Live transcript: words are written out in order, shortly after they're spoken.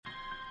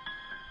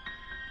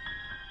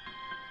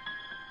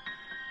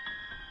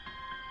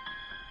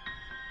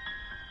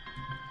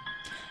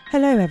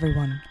Hello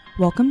everyone,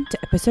 welcome to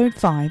episode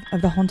 5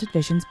 of the Haunted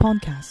Visions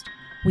podcast.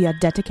 We are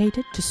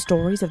dedicated to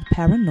stories of the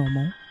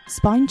paranormal,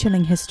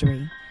 spine-chilling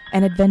history,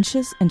 and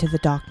adventures into the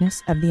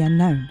darkness of the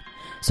unknown.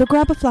 So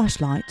grab a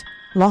flashlight,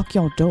 lock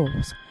your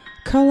doors,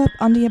 curl up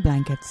under your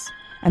blankets,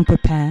 and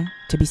prepare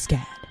to be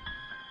scared.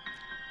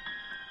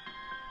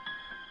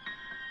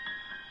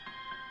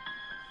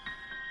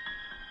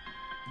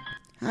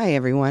 Hi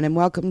everyone, and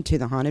welcome to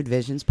the Haunted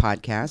Visions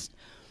podcast.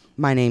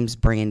 My name's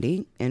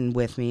Brandy, and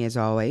with me, as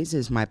always,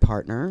 is my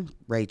partner,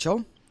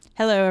 Rachel.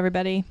 Hello,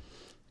 everybody.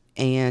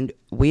 And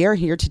we are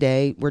here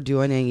today. We're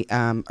doing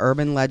a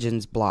urban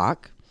legends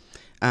block.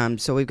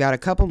 So we've got a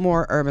couple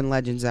more urban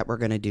legends that we're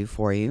going to do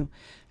for you.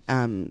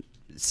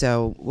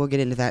 So we'll get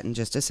into that in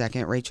just a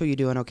second. Rachel, you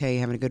doing okay?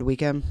 Having a good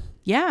weekend?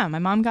 Yeah, my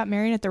mom got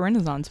married at the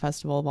Renaissance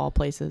Festival of all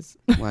places.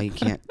 Well, you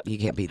can't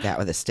beat that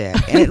with a stick.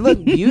 And it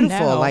looked beautiful.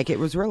 No. Like, it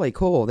was really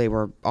cool. They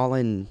were all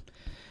in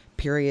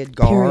period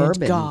garb.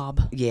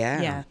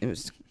 Yeah. It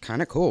was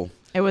kind of cool.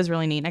 It was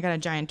really neat. I got a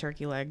giant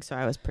turkey leg, so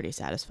I was pretty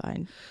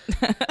satisfied.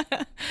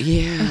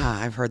 Yeah,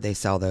 I've heard they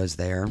sell those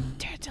there.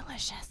 They're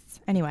delicious.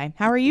 Anyway,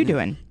 how are you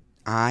doing?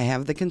 I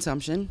have the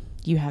consumption.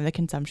 You have the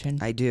consumption.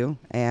 I do.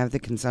 I have the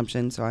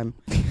consumption, so I'm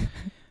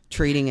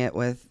treating it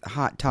with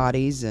hot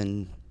toddies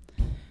and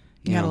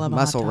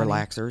muscle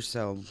relaxers.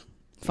 So,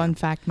 fun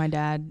fact: my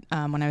dad,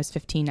 when I was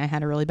 15, I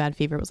had a really bad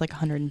fever. It was like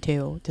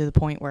 102 to the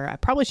point where I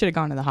probably should have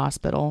gone to the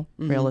hospital,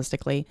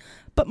 realistically.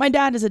 But my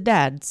dad is a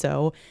dad,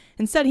 so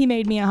instead he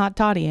made me a hot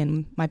toddy.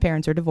 And my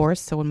parents are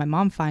divorced, so when my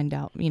mom found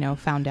out,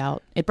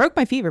 it broke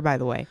my fever, by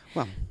the way.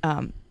 Well,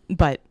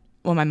 but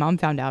when my mom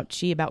found out,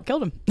 she about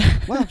killed him.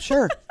 Well,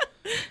 sure.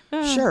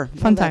 Sure.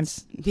 Fun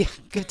times. Yeah,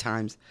 good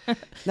times.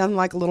 Nothing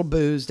like a little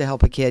booze to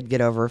help a kid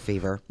get over a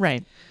fever.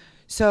 Right.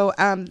 So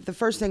the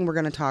first thing we're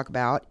going to talk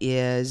about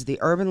is the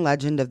urban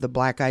legend of the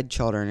Black-Eyed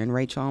Children. And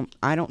Rachel,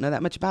 I don't know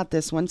that much about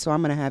this one, so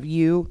I'm going to have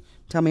you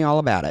tell me all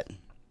about it.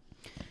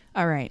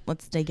 All right,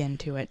 let's dig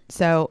into it.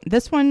 So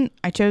this one,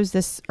 I chose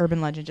this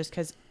urban legend just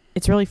because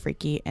it's really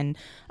freaky, and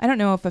I don't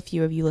know if a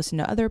few of you listen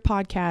to other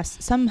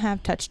podcasts. Some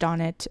have touched on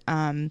it,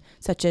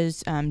 such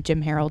as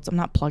Jim Harold's. I'm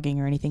not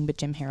plugging or anything, but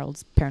Jim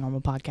Harold's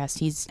paranormal podcast.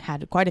 He's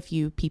had quite a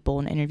few people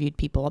and interviewed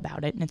people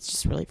about it, and it's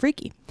just really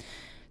freaky.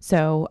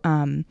 So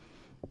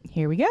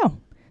here we go.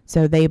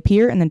 So they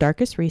appear in the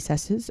darkest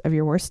recesses of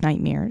your worst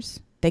nightmares.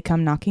 They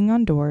come knocking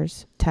on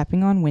doors,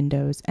 tapping on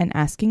windows, and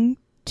asking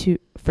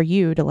for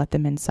you to let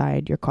them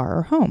inside your car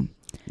or home.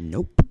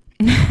 Nope.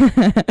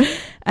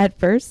 At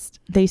first,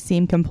 they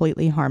seem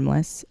completely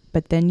harmless,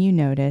 but then you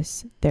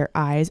notice their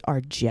eyes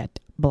are jet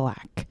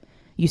black.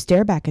 You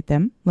stare back at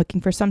them,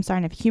 looking for some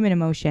sign of human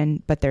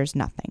emotion, but there's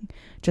nothing.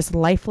 Just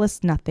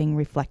lifeless nothing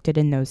reflected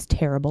in those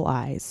terrible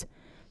eyes.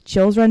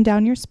 Chills run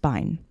down your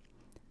spine,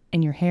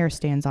 and your hair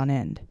stands on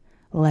end.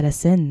 Let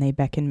us in, they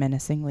beckon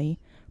menacingly.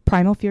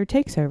 Primal fear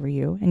takes over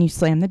you, and you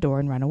slam the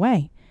door and run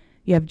away.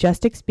 You have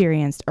just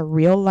experienced a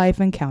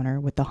real-life encounter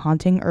with the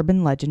haunting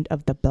urban legend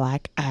of the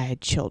Black-Eyed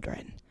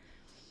Children.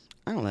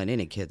 I don't let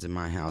any kids in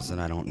my house that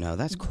I don't know.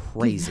 That's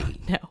crazy.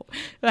 No.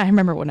 I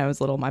remember when I was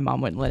little, my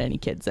mom wouldn't let any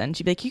kids in.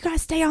 She'd be like, you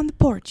guys stay on the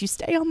porch. You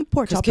stay on the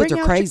porch. I'll bring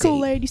out your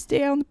Kool-Aid. You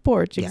stay on the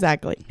porch. Yeah.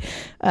 Exactly.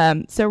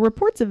 So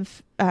reports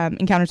of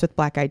encounters with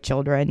Black-Eyed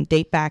Children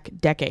date back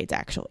decades,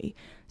 actually.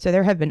 So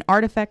there have been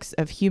artifacts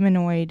of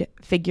humanoid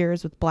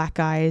figures with black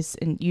eyes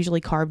and usually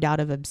carved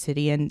out of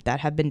obsidian that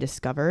have been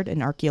discovered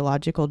in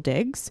archaeological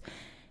digs.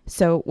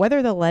 So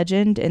whether the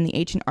legend and the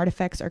ancient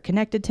artifacts are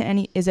connected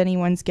to is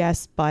anyone's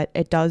guess, but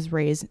it does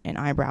raise an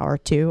eyebrow or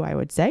two, I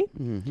would say.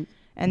 Mm-hmm.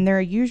 And there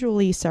are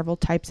usually several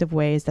types of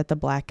ways that the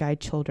Black-Eyed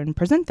Children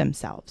present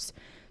themselves.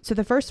 So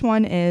the first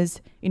one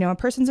is, a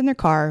person's in their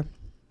car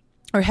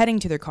or heading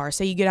to their car.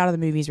 Say you get out of the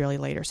movies really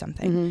late or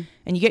something,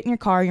 and you get in your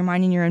car, you're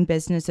minding your own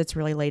business. It's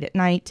really late at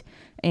night.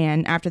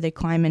 And after they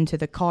climb into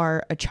the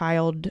car, a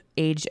child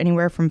aged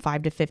anywhere from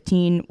 5 to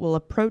 15 will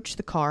approach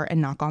the car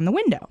and knock on the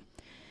window.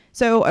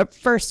 So at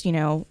first,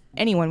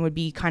 anyone would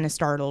be kind of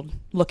startled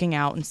looking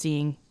out and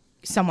seeing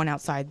someone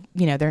outside,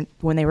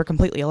 when they were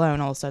completely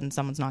alone, all of a sudden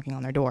someone's knocking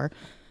on their door.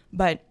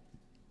 But,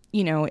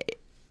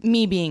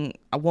 me being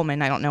a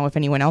woman, I don't know if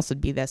anyone else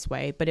would be this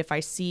way, but if I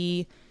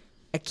see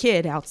a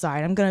kid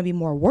outside, I'm going to be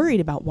more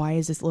worried about why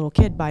is this little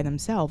kid by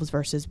themselves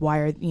versus why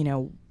are,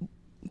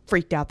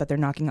 freaked out that they're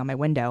knocking on my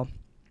window.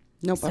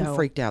 Nope, I'm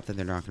freaked out that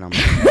they're knocking on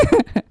my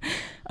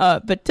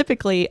window. But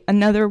typically,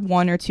 another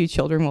 1 or 2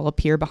 children will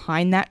appear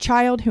behind that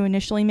child who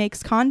initially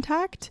makes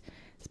contact.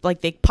 It's like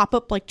they pop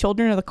up like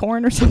Children of the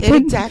Corn or something.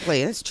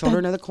 Exactly. It's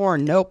Children of the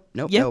Corn. Nope.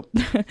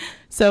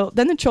 So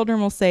then the children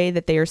will say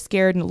that they are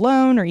scared and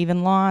alone or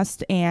even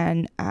lost,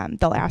 and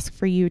they'll ask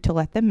for you to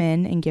let them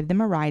in and give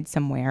them a ride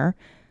somewhere.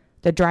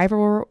 The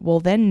driver will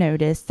then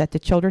notice that the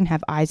children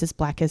have eyes as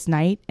black as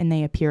night and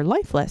they appear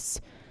lifeless.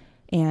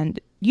 And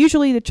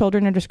usually the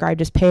children are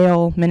described as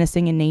pale,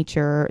 menacing in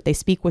nature. They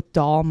speak with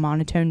dull,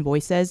 monotone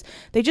voices.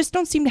 They just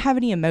don't seem to have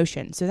any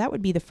emotion. So that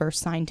would be the first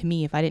sign to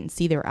me if I didn't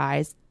see their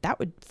eyes. That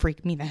would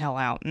freak me the hell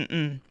out.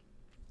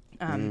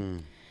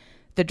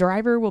 The The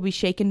driver will be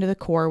shaken to the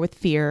core with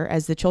fear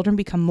as the children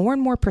become more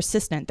and more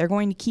persistent. They're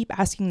going to keep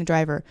asking the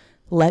driver,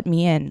 let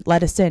me in,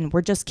 let us in.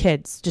 We're just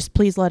kids. Just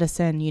please let us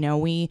in. You know,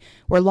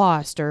 we're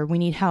lost or we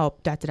need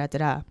help, da, da, da, da,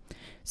 da.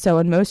 So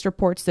in most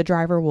reports, the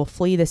driver will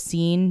flee the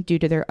scene due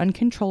to their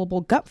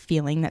uncontrollable gut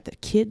feeling that the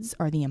kids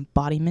are the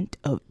embodiment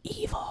of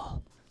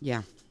evil.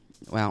 Yeah.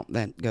 Well,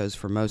 that goes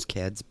for most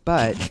kids,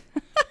 but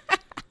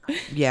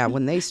yeah,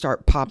 when they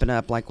start popping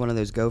up like one of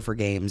those Gopher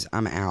games,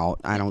 I'm out.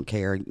 I don't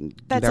care.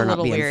 That's better a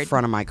little not be weird. In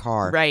front of my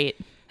car. Right.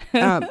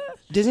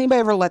 Does anybody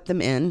ever let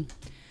them in?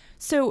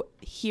 So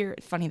here,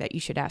 funny that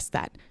you should ask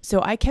that. So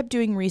I kept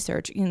doing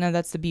research. You know,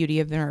 that's the beauty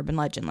of an urban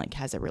legend. Like,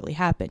 has it really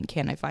happened?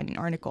 Can I find an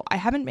article? I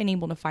haven't been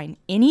able to find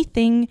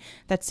anything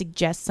that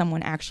suggests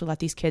someone actually let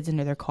these kids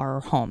into their car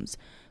or homes.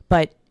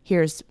 But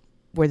here's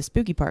where the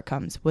spooky part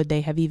comes. Would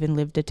they have even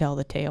lived to tell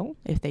the tale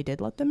if they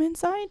did let them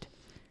inside?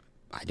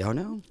 I don't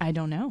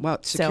know. Well,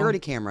 security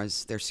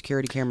cameras. There's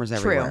security cameras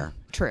everywhere.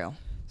 True.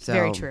 So,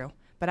 very true.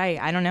 But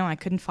I don't know. I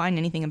couldn't find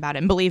anything about it.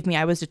 And believe me,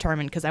 I was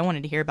determined because I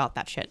wanted to hear about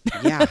that shit.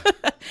 Yeah.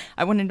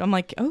 I'm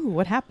like, oh,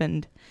 what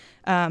happened?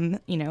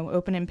 You know,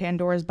 opening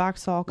Pandora's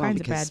box, all kinds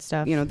of bad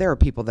stuff. You know, there are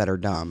people that are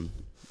dumb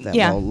that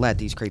will let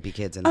these creepy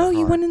kids in their car.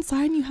 You went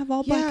inside and you have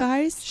all black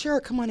eyes? Sure,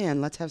 come on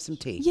in. Let's have some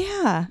tea.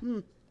 Yeah.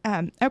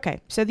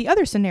 Okay, so the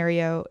other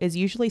scenario is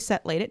usually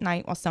set late at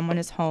night while someone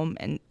is home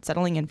and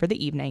settling in for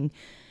the evening.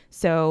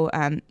 So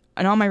in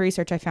all my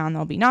research, I found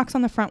there'll be knocks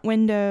on the front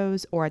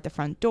windows or at the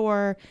front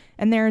door,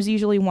 and there's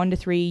usually 1 to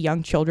 3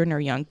 young children or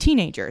young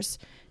teenagers.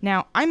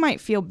 Now, I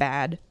might feel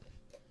bad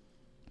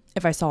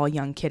if I saw a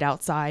young kid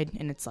outside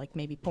and it's like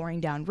maybe pouring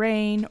down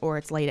rain or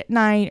it's late at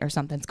night or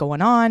something's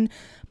going on,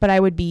 but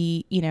I would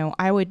be, you know,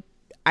 I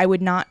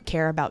would not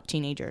care about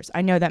teenagers.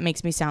 I know that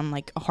makes me sound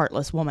like a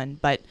heartless woman,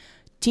 but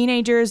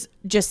teenagers,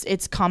 just,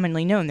 it's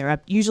commonly known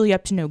they're usually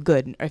up to no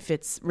good if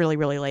it's really,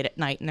 really late at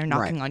night and they're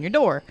knocking on your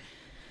door.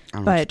 I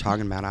don't know what you're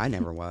talking about. I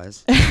never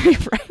was.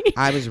 Right?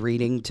 I was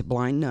reading to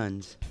blind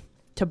nuns.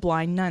 To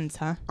blind nuns,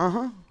 huh?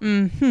 Uh-huh.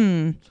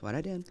 Mm-hmm. That's what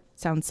I did.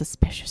 Sounds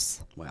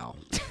suspicious. Well.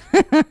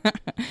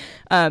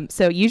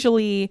 So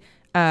usually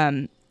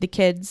the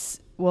kids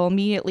will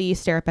immediately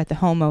stare up at the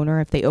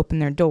homeowner if they open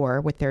their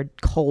door with their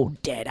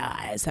cold, dead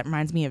eyes. That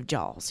reminds me of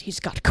Jaws. He's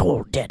got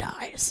cold, dead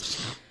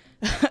eyes.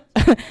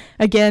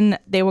 Again,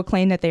 they will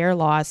claim that they are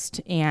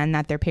lost and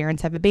that their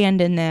parents have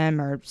abandoned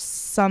them, or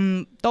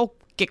they'll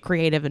get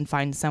creative and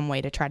find some way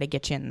to try to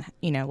get you in,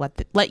 you know,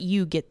 let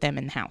you get them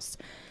in the house.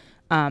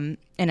 And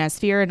as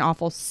fear and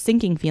awful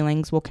sinking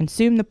feelings will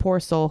consume the poor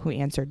soul who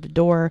answered the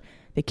door,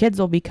 the kids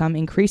will become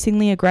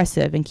increasingly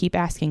aggressive and keep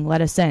asking,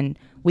 let us in.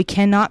 We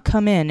cannot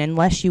come in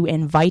unless you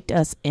invite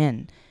us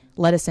in.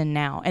 Let us in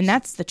now. And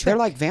that's the trick. They're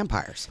like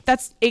vampires.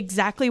 That's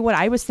exactly what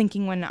I was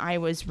thinking when I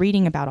was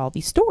reading about all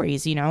these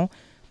stories, you know.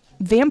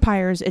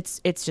 Vampires, it's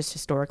just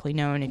historically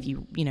known. If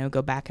you know,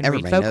 go back and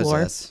read folklore,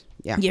 knows this.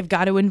 Yeah. You've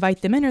got to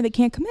invite them in or they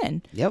can't come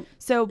in. Yep.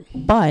 So,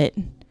 but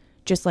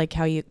just like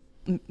how you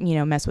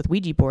mess with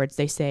Ouija boards,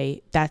 they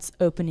say that's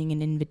opening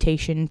an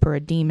invitation for a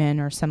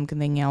demon or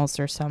something else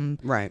or some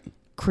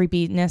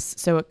creepiness.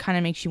 So it kind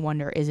of makes you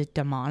wonder, is it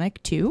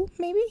demonic too?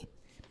 Maybe,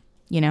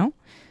 you know?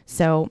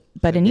 So,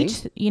 but in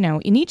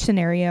each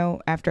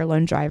scenario, after a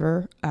lone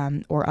driver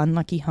or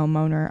unlucky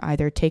homeowner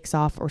either takes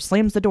off or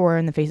slams the door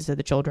in the faces of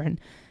the children,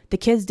 the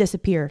kids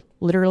disappear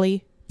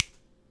literally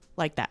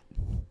like that.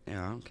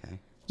 Yeah. Okay.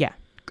 Yeah.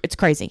 It's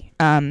crazy.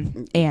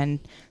 And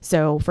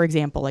so, for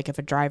example, like if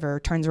a driver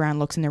turns around,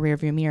 looks in the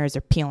rearview mirror as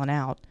they're peeling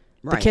out,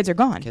 the kids are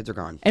gone. Kids are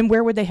gone. And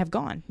where would they have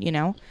gone, you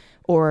know?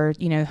 Or,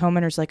 you know, the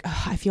homeowner's like,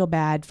 oh, I feel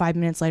bad. 5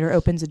 minutes later,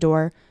 opens the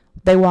door.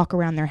 They walk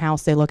around their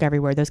house. They look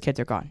everywhere. Those kids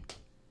are gone.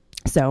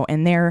 So,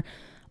 and there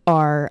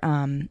are,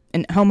 and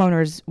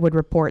homeowners would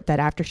report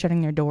that after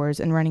shutting their doors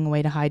and running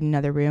away to hide in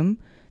another room,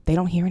 they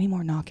don't hear any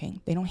more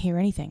knocking. They don't hear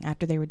anything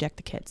after they reject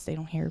the kids. They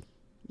don't hear.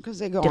 Because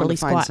they go on to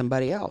find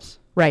somebody else.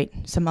 Right.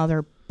 Some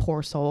other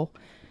poor soul.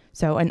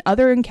 So, and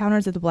other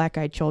encounters of the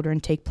black-eyed children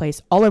take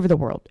place all over the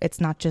world. It's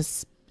not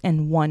just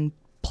in one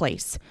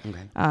place.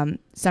 Okay.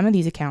 Some of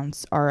these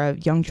accounts are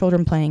of young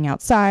children playing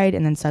outside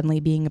and then suddenly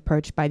being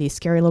approached by these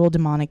scary little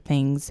demonic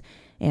things.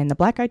 And the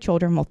black-eyed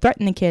children will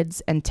threaten the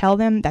kids and tell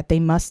them that they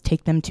must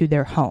take them to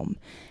their home.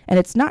 And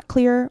it's not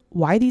clear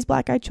why these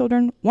black-eyed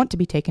children want to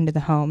be taken to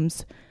the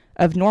homes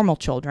of normal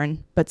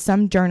children, but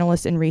some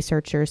journalists and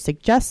researchers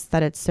suggest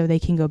that it's so they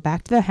can go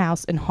back to the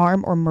house and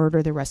harm or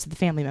murder the rest of the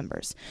family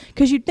members.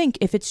 Because you'd think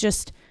if it's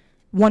just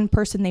one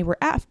person they were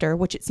after,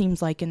 which it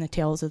seems like in the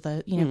tales of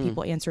the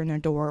people answering their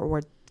door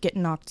or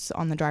getting knocked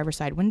on the driver's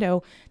side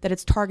window, that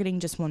it's targeting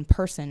just one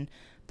person.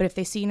 But if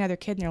they see another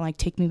kid and they're like,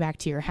 take me back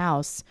to your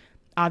house,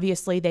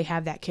 obviously they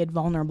have that kid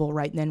vulnerable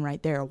right then,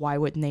 right there. Why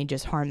wouldn't they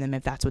just harm them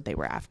if that's what they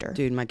were after?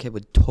 Dude, my kid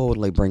would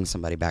totally bring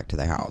somebody back to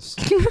the house.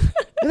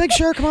 They're like,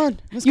 sure, come on,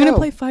 you want to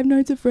play Five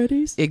Nights at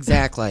Freddy's?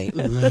 Exactly.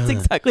 That's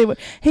exactly what.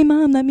 Hey,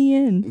 Mom, let me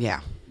in.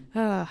 Yeah.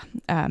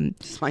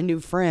 It's my new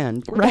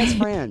friend. We're best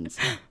friends.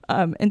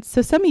 And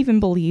so some even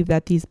believe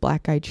that these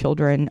black-eyed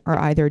children are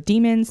either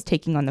demons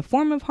taking on the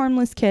form of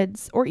harmless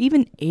kids, or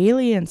even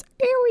aliens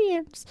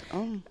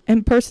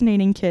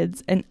impersonating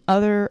kids in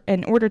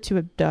order to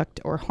abduct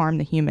or harm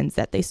the humans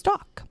that they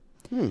stalk.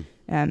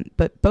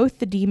 But both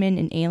the demon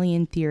and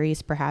alien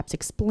theories perhaps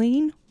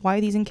explain why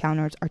these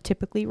encounters are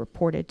typically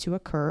reported to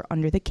occur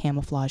under the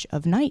camouflage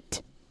of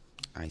night.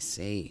 I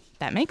see.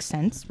 That makes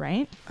sense,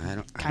 right?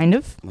 Kind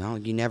of. Well,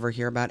 you never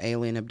hear about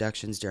alien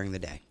abductions during the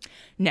day.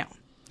 No.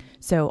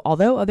 So,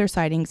 although other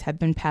sightings have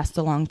been passed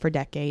along for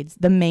decades,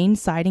 the main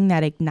sighting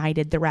that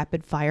ignited the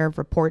rapid fire of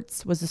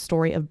reports was the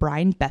story of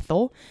Brian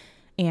Bethel.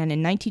 And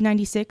in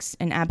 1996,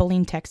 in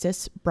Abilene,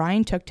 Texas,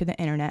 Brian took to the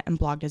internet and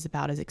blogged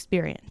about his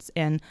experience.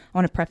 And I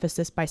want to preface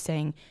this by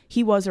saying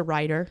he was a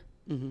writer.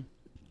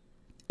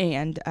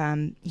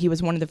 And he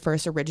was one of the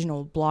first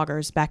original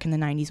bloggers back in the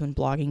 90s when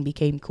blogging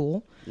became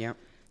cool. Yep.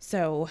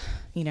 So,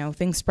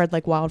 things spread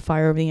like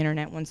wildfire over the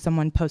internet when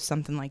someone posts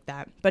something like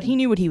that. But he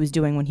knew what he was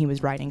doing when he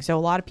was writing. So a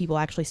lot of people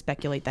actually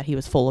speculate that he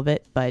was full of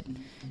it. But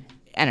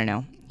I don't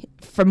know.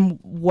 From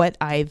what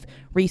I've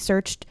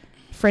researched,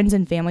 friends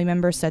and family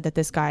members said that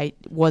this guy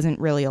wasn't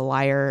really a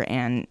liar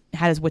and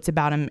had his wits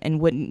about him and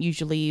wouldn't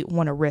usually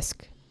want to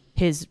risk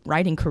his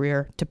writing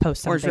career to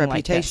post something like this. Or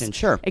his reputation,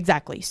 sure.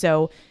 Exactly.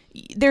 So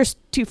there's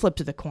two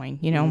flips of the coin,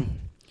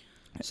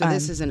 So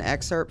this is an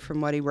excerpt from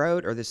what he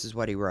wrote, or this is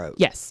what he wrote?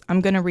 Yes. I'm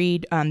going to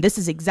read. This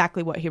is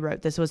exactly what he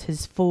wrote. This was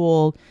his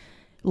full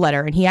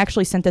letter. And he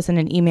actually sent this in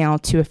an email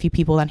to a few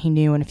people that he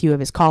knew and a few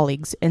of his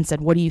colleagues and said,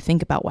 what do you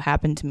think about what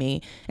happened to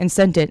me? And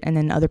sent it. And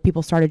then other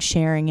people started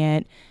sharing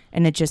it.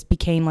 And it just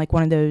became like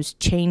one of those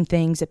chain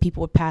things that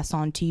people would pass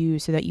on to you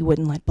so that you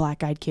wouldn't let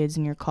black-eyed kids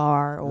in your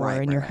car or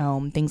in your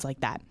home, things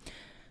like that.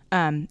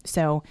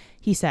 So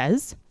he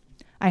says,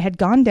 I had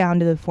gone down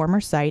to the former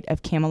site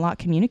of Camelot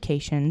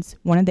Communications,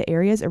 one of the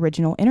area's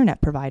original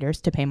internet providers,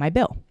 to pay my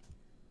bill.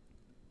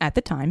 At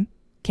the time,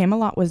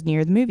 Camelot was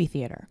near the movie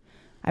theater.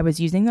 I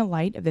was using the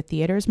light of the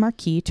theater's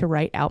marquee to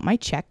write out my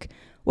check,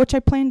 which I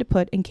planned to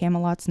put in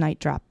Camelot's night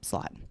drop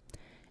slot.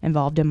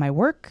 Involved in my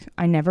work,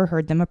 I never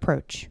heard them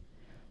approach.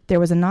 There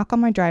was a knock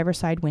on my driver's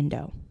side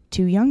window.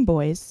 Two young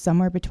boys,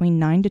 somewhere between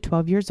 9 to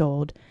 12 years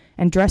old,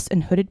 and dressed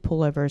in hooded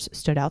pullovers,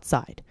 stood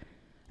outside.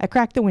 I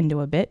cracked the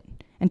window a bit,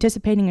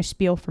 anticipating a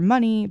spiel for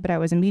money, but I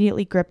was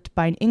immediately gripped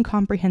by an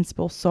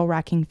incomprehensible,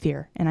 soul-racking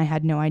fear, and I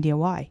had no idea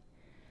why.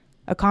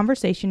 A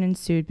conversation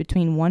ensued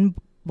between one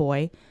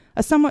boy,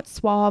 a somewhat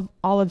suave,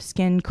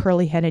 olive-skinned,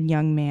 curly-headed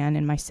young man,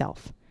 and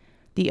myself.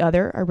 The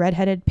other, a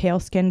red-headed,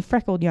 pale-skinned,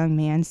 freckled young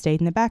man,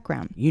 stayed in the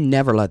background. You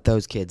never let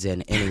those kids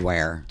in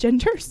anywhere.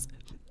 Gingers?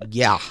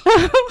 Yeah.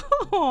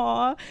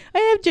 Aw, I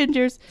have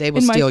gingers they will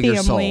in my steal family.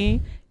 Your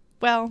soul.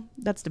 Well,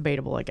 that's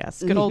debatable, I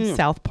guess. Good old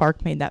South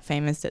Park made that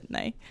famous, didn't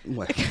they?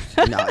 Well,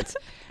 no,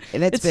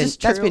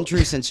 that's been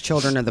true since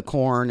Children of the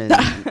Corn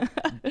and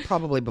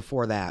probably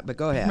before that. But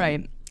go ahead.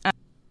 Right.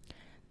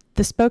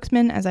 The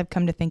spokesman, as I've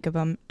come to think of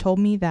him, told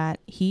me that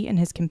he and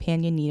his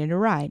companion needed a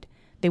ride.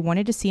 They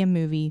wanted to see a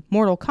movie,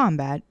 Mortal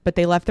Kombat, but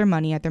they left their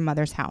money at their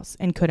mother's house,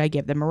 and could I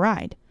give them a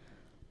ride?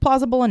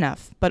 Plausible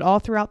enough, but all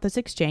throughout this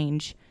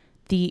exchange,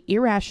 the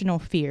irrational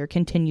fear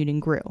continued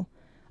and grew.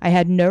 I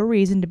had no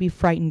reason to be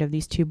frightened of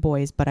these two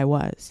boys, but I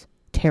was.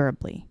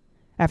 Terribly.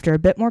 After a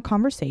bit more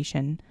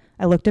conversation,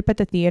 I looked up at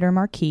the theater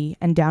marquee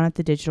and down at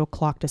the digital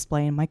clock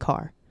display in my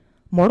car.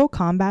 Mortal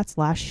Kombat's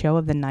last show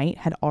of the night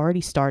had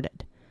already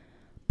started.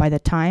 By the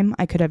time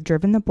I could have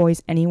driven the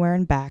boys anywhere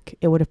and back,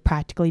 it would have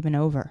practically been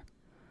over.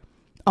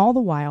 All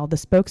the while, the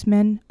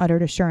spokesman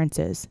uttered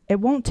assurances. It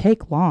won't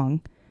take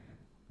long.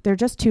 They're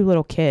just two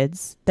little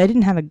kids. They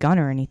didn't have a gun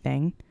or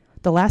anything.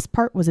 The last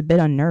part was a bit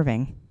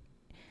unnerving.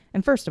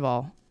 And first of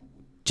all,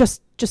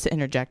 just to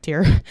interject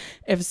here,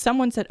 if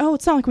someone said, oh,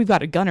 it's not like we've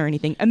got a gun or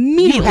anything,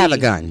 immediately... You have a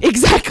gun.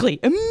 Exactly.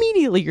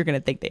 Immediately you're going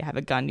to think they have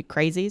a gun, you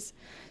crazies.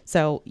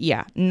 So,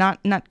 yeah,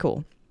 not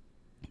cool.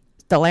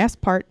 The last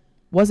part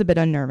was a bit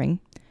unnerving.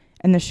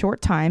 In the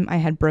short time I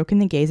had broken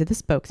the gaze of the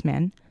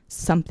spokesman,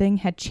 something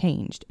had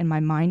changed, and my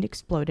mind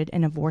exploded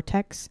in a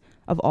vortex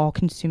of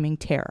all-consuming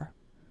terror.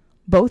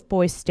 Both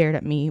boys stared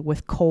at me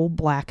with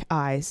coal-black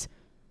eyes,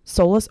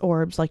 soulless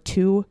orbs like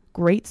two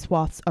great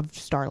swaths of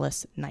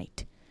starless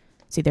night.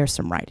 See, there's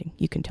some writing.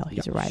 You can tell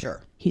he's a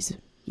writer. Sure.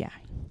 Yeah.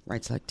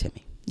 Writes like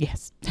Timmy.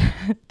 Yes.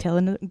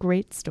 Telling a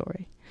great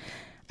story.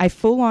 I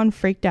full-on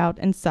freaked out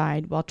and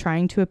sighed while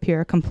trying to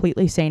appear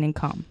completely sane and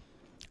calm.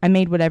 I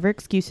made whatever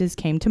excuses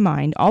came to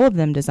mind, all of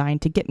them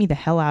designed to get me the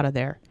hell out of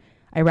there.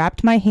 I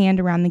wrapped my hand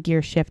around the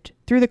gear shift,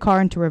 threw the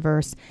car into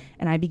reverse,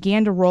 and I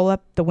began to roll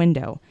up the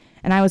window,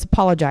 and I was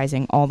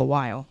apologizing all the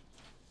while.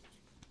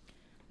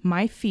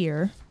 My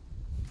fear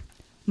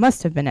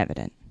must have been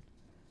evident.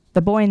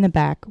 The boy in the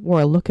back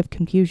wore a look of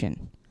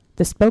confusion.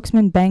 The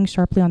spokesman banged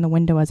sharply on the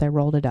window as I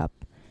rolled it up.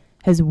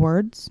 His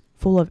words,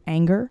 full of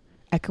anger,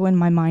 echo in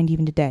my mind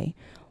even today.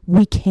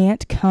 We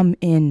can't come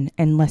in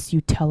unless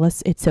you tell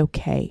us it's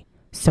okay,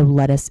 so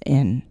let us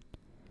in.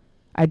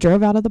 I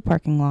drove out of the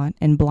parking lot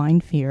in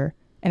blind fear,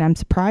 and I'm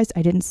surprised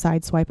I didn't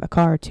sideswipe a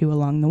car or two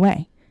along the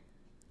way.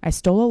 I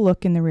stole a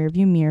look in the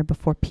rearview mirror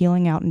before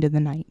peeling out into the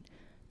night.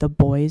 The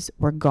boys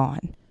were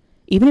gone.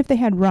 Even if they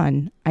had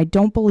run, I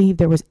don't believe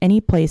there was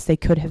any place they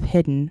could have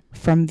hidden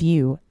from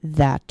view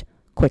that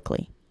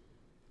quickly.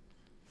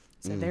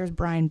 So there's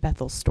Brian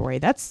Bethel's story.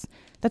 That's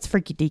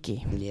freaky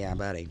deaky. Yeah,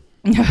 buddy.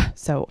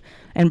 So,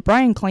 and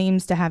Brian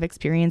claims to have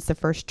experienced the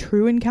first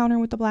true encounter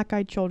with the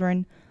black-eyed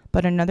children,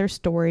 but another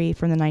story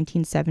from the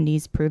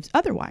 1970s proves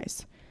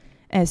otherwise.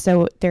 And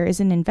so there is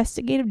an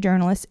investigative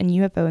journalist and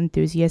UFO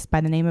enthusiast by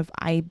the name of,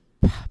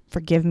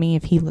 forgive me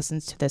if he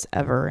listens to this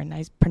ever and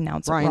I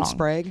pronounce it wrong. Brian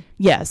Sprague?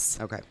 Yes.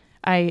 Okay.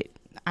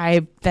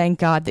 I thank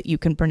God that you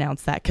can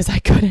pronounce that because I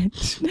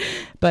couldn't.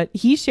 But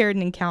he shared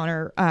an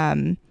encounter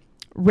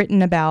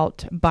written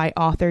about by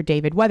author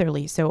David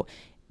Weatherly. So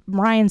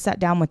Ryan sat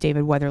down with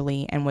David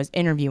Weatherly and was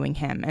interviewing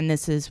him, and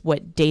this is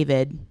what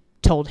David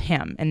told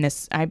him. And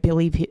this, I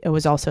believe, it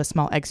was also a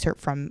small excerpt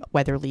from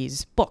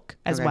Weatherly's book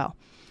as well.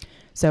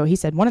 So he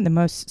said, one of the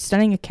most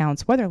stunning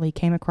accounts Weatherly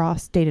came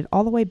across dated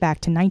all the way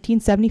back to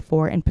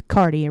 1974 in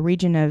Picardy, a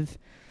region of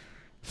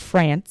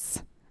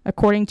France,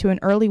 according to an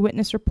early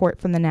witness report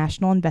from the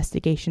National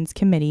Investigations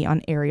Committee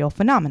on Aerial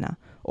Phenomena,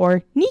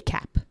 or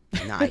NECAP.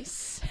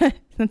 Nice.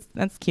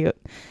 That's cute.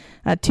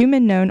 Two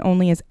men known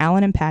only as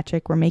Alan and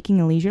Patrick were making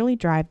a leisurely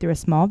drive through a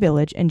small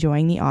village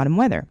enjoying the autumn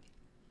weather.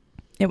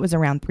 It was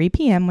around 3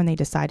 p.m. when they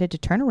decided to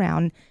turn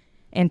around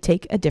and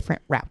take a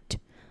different route.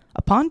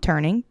 Upon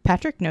turning,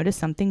 Patrick noticed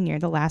something near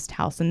the last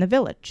house in the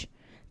village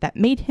that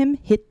made him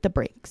hit the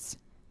brakes.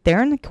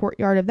 There in the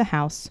courtyard of the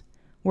house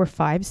were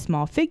 5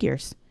 small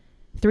figures.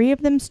 3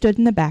 of them stood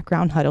in the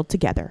background huddled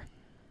together.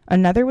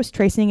 Another was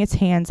tracing its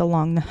hands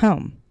along the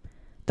home.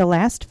 The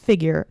last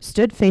figure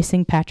stood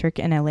facing Patrick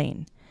and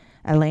Elaine.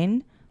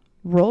 Elaine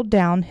rolled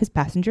down his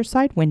passenger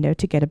side window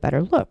to get a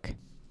better look.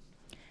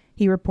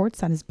 He reports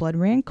that his blood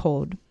ran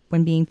cold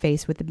when being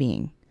faced with the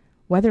being.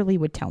 Weatherly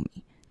would tell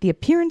me, the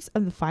appearance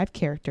of the 5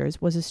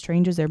 characters was as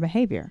strange as their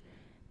behavior.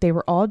 They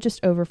were all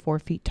just over 4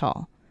 feet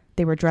tall.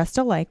 They were dressed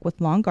alike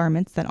with long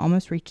garments that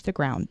almost reached the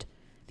ground.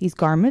 These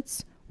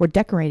garments were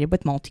decorated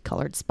with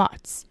multicolored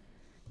spots.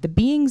 The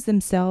beings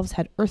themselves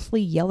had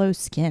earthly yellow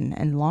skin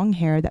and long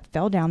hair that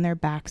fell down their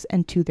backs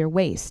and to their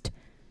waist.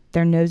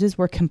 Their noses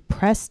were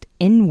compressed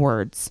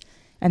inwards,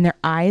 and their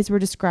eyes were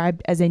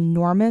described as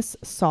enormous,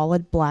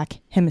 solid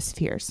black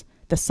hemispheres,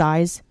 the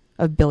size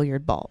of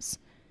billiard balls.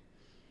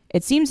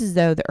 It seems as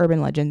though the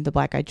urban legend, the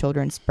Black-Eyed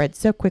Children, spread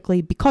so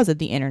quickly because of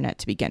the internet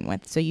to begin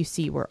with. So you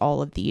see where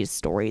all of these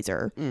stories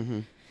are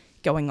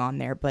going on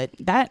there. But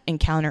that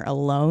encounter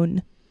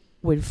alone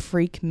would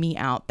freak me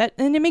out.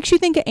 And it makes you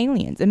think of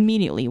aliens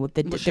immediately with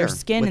their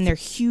skin and their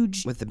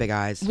huge... With the big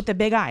eyes. With the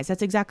big eyes.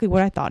 That's exactly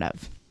what I thought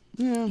of.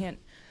 Yeah. And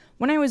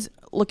when I was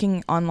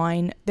looking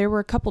online, there were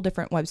a couple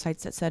different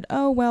websites that said,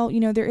 oh, well,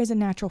 there is a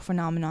natural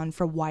phenomenon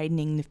for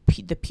widening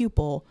the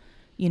pupil,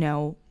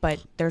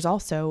 but there's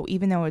also,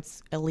 even though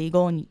it's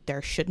illegal and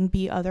there shouldn't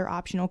be other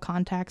optional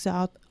contacts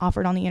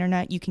offered on the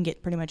internet, you can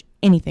get pretty much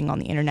anything on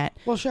the internet.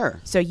 Well, sure.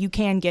 So you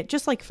can get,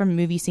 just like from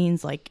movie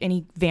scenes, like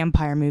any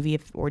vampire movie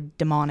or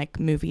demonic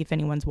movie, if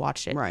anyone's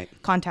watched it, right,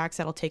 contacts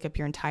that'll take up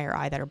your entire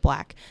eye that are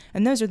black.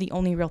 And those are the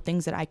only real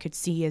things that I could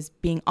see as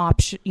being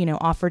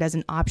offered as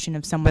an option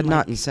of someone. But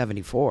not in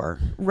 74.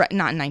 Right,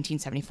 not in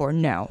 1974,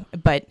 no.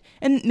 But,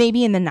 and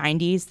maybe in the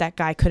 90s, that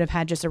guy could have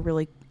had just a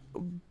really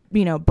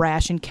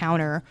brash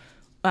encounter.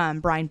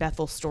 Brian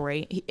Bethel's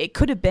story, it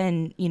could have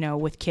been,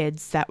 with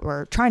kids that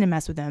were trying to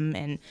mess with him,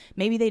 and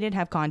maybe they did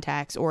have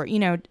contacts or,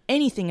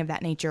 anything of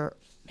that nature.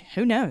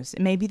 Who knows?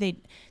 Maybe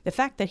the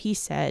fact that he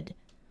said,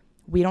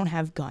 we don't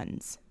have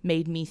guns,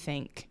 made me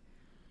think,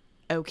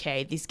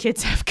 okay, these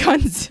kids have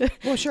guns.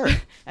 Well, sure.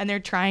 And they're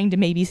trying to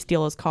maybe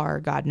steal his car, or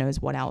God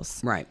knows what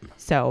else. Right.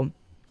 So,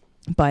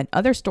 but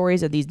other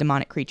stories of these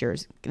demonic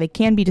creatures, they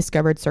can be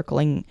discovered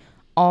circling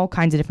all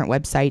kinds of different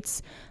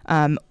websites.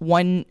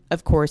 One,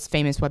 of course,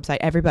 famous website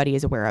everybody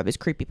is aware of is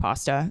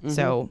Creepypasta. Mm-hmm.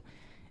 So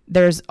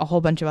there's a whole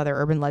bunch of other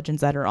urban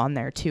legends that are on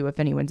there too, if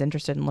anyone's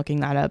interested in looking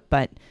that up.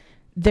 But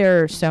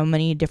there are so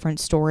many different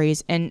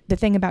stories. And the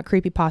thing about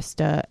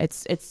Creepypasta,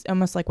 it's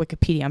almost like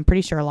Wikipedia. I'm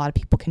pretty sure a lot of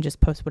people can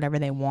just post whatever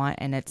they want,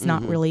 and it's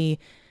not really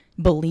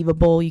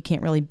believable. You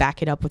can't really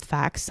back it up with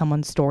facts,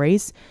 someone's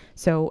stories.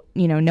 So,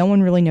 no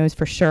one really knows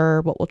for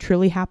sure what will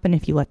truly happen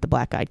if you let the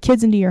black-eyed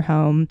kids into your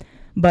home,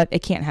 but it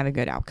can't have a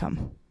good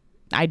outcome.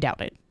 I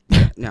doubt it.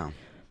 No.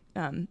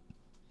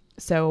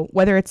 So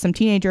whether it's some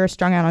teenager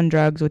strung out on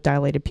drugs with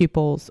dilated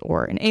pupils,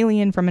 or an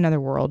alien from another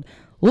world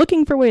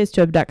looking for ways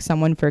to abduct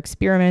someone for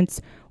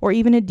experiments, or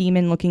even a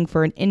demon looking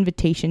for an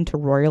invitation to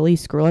royally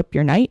screw up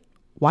your night,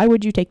 why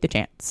would you take the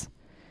chance?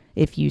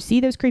 If you see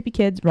those creepy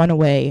kids, run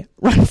away,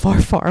 run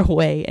far, far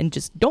away, and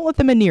just don't let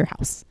them into your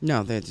house.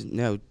 No, there's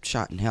no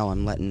shot in hell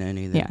I'm letting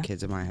any of them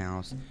kids in my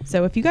house.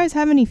 So if you guys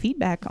have any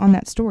feedback on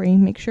that story,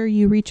 make sure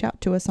you reach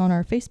out to us on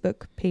our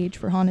Facebook page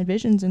for Haunted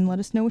Visions and let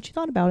us know what you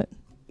thought about it.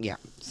 Yeah,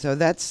 so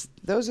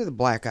those are the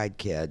black-eyed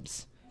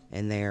kids,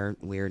 and they're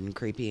weird and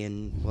creepy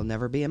and will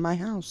never be in my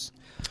house.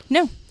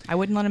 No, I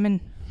wouldn't let them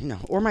in. No,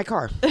 or my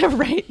car.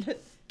 Right.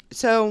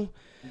 So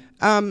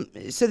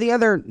the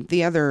other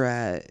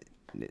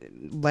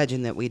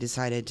legend that we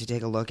decided to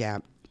take a look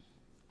at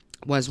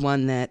was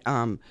one that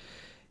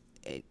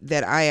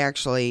I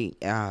actually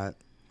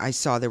I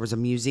saw. There was a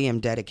museum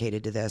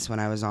dedicated to this when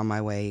I was on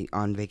my way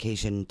on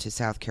vacation to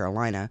South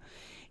Carolina,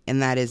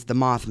 and that is the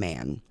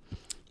Mothman.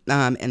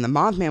 And the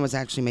Mothman was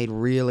actually made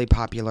really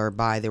popular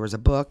there was a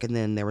book, and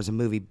then there was a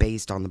movie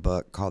based on the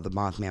book called The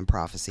Mothman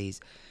Prophecies.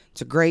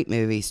 It's a great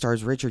movie.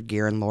 Stars Richard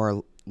Gere and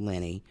Laura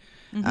Linney.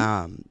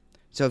 Mm-hmm.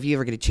 So if you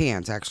ever get a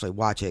chance, actually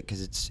watch it,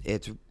 because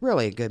it's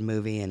really a good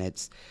movie, and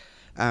it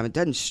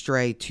doesn't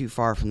stray too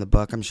far from the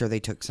book. I'm sure they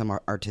took some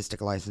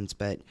artistic license,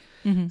 but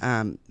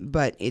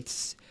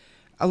it's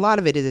a lot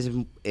of it is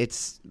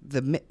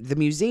the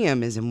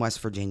museum is in West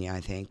Virginia, I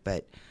think,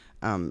 but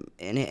and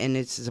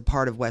it's a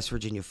part of West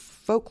Virginia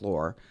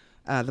folklore.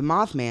 The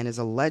Mothman is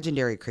a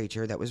legendary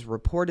creature that was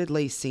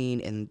reportedly seen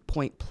in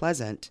Point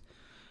Pleasant,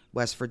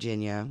 West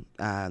Virginia,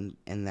 and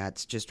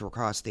that's just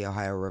across the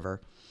Ohio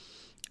River.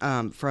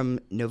 From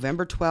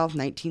November 12,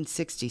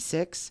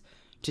 1966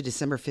 to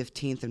December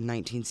 15th of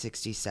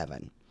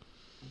 1967.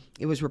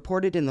 It was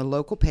reported in the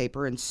local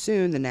paper, and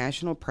soon the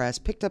national press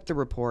picked up the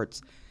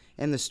reports,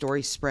 and the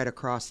story spread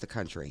across the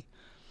country.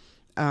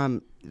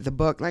 The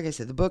book, like I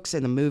said, the books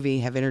and the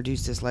movie have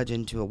introduced this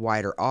legend to a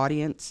wider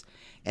audience,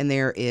 and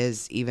there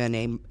is even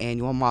an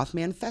annual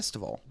Mothman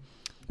Festival.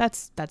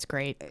 That's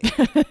great.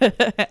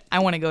 I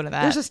want to go to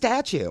that. There's a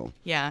statue.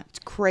 Yeah. It's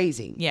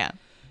crazy. Yeah.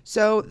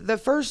 So the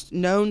first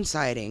known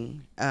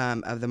sighting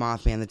of the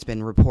Mothman that's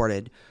been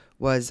reported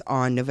was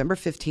on November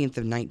 15th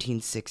of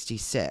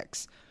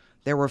 1966.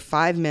 There were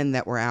 5 men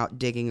that were out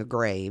digging a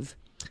grave.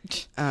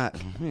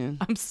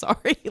 I'm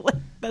sorry.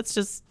 That's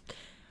just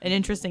an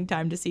interesting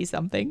time to see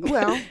something.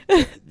 Well,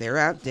 they're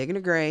out digging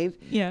a grave.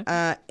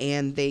 Yeah.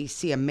 And they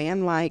see a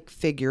man-like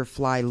figure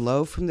fly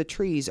low from the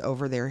trees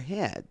over their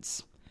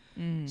heads.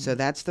 Mm. So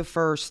that's the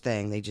first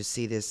thing. They just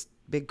see this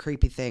big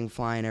creepy thing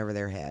flying over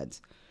their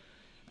heads.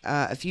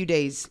 A few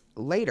days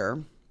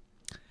later,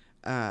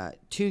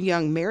 2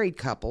 young married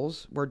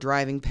couples were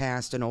driving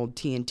past an old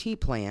TNT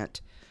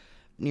plant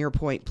near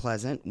Point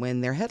Pleasant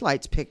when their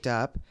headlights picked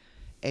up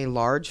a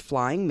large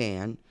flying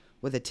man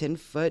with a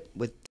 10-foot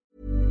with.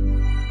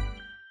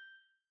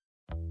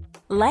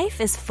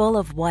 Life is full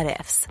of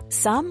what-ifs.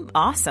 Some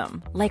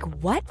awesome, like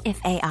what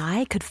if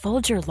AI could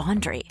fold your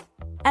laundry?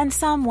 And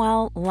some,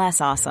 well, less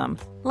awesome,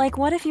 like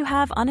what if you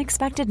have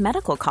unexpected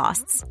medical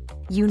costs?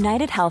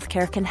 United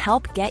Healthcare can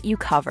help get you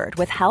covered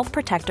with Health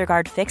Protector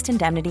Guard fixed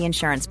indemnity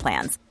insurance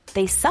plans.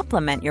 They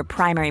supplement your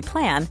primary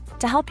plan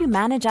to help you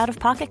manage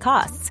out-of-pocket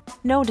costs.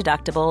 No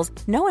deductibles,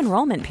 no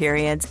enrollment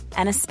periods,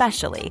 and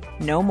especially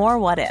no more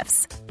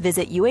what-ifs.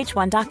 Visit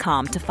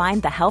UH1.com to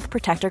find the Health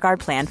Protector Guard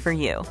plan for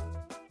you.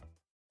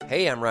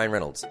 Hey, I'm Ryan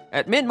Reynolds.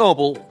 At Mint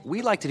Mobile,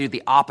 we like to do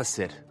the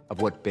opposite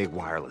of what Big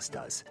Wireless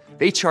does.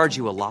 They charge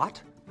you a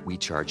lot. We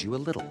charge you a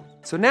little.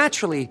 So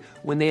naturally,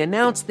 when they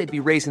announced they'd be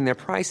raising their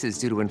prices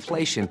due to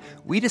inflation,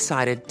 we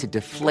decided to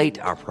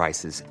deflate our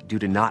prices due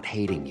to not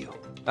hating you.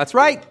 That's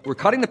right. We're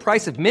cutting the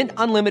price of Mint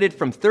Unlimited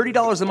from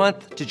 $30 a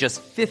month to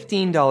just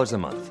 $15 a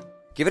month.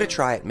 Give it a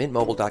try at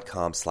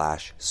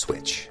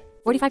mintmobile.com/switch.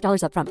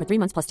 $45 up front for 3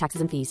 months plus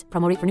taxes and fees.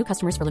 Promo rate for new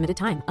customers for limited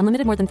time.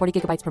 Unlimited more than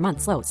 40 gigabytes per month.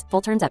 Slows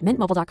full terms at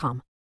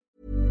mintmobile.com.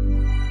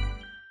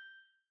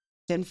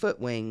 10-foot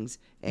wings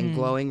and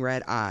glowing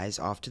red eyes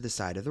off to the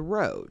side of the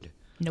road.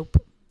 Nope.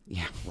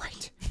 Yeah,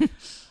 right.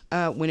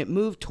 When it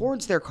moved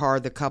towards their car,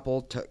 the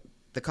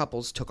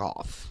couples took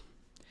off.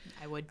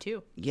 I would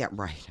too. Yeah,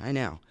 right. I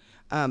know.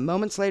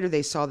 Moments later,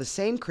 they saw the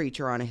same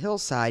creature on a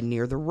hillside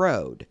near the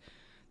road.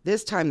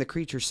 This time, the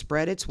creature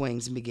spread its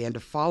wings and began to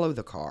follow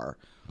the car,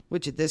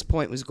 which at this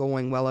point was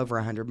going well over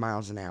 100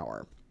 miles an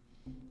hour.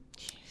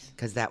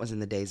 Because that was in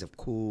the days of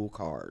cool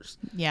cars.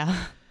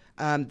 Yeah.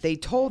 They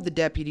told the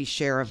deputy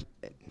sheriff,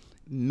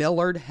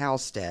 Millard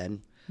Halstead.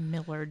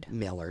 Millard,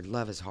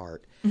 love his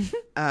heart.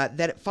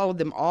 That it followed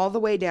them all the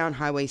way down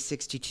Highway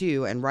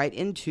 62 and right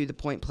into the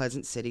Point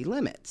Pleasant city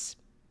limits.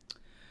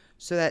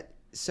 So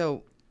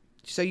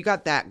you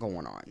got that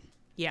going on.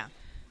 Yeah.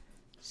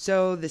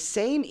 So the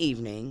same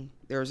evening,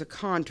 there was a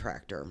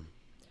contractor,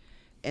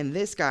 and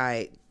this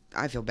guy,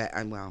 I feel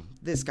bad. Well,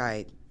 this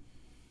guy,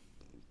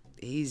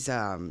 he's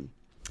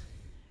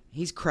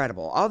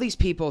credible. All these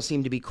people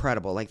seem to be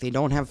credible. Like, they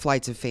don't have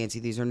flights of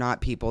fancy. These are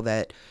not people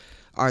that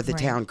are the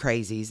town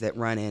crazies that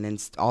run in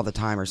and all the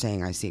time are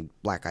saying, I see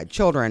black-eyed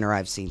children, or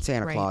I've seen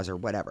Santa Claus, or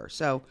whatever.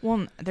 So,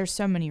 well, there's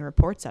so many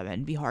reports of it.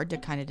 It'd be hard to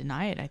kind of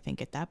deny it, I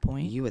think, at that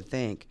point. You would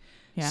think.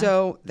 Yeah.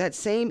 So that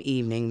same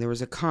evening, there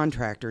was a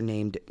contractor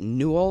named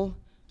Newell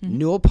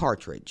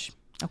Partridge.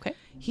 Okay.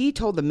 He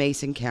told the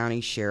Mason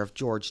County Sheriff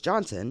George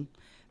Johnson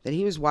that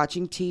he was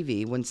watching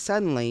TV when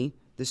suddenly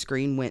the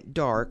screen went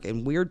dark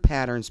and weird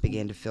patterns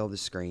began to fill the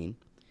screen.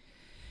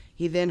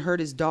 He then heard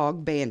his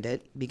dog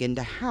Bandit begin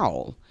to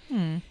howl,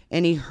 and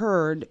he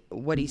heard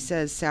what he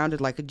says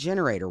sounded like a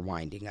generator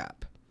winding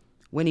up.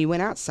 When he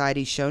went outside,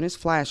 he shone his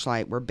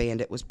flashlight where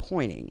Bandit was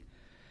pointing.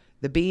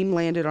 The beam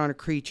landed on a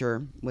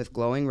creature with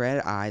glowing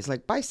red eyes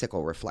like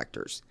bicycle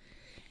reflectors.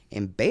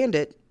 and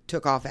Bandit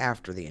took off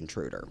after the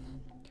intruder.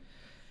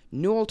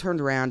 Newell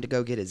turned around to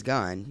go get his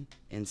gun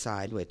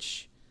inside,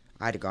 which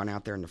I'd have gone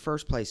out there in the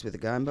first place with a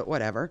gun, but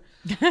whatever.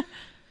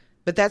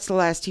 But that's the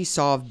last he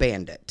saw of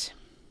Bandit.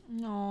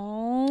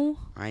 No.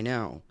 I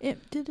know.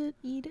 Did it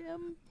eat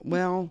him?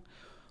 Well,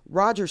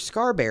 Roger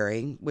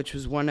Scarberry, which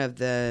was one of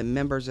the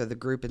members of the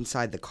group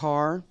inside the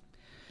car,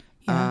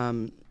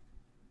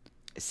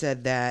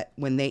 said that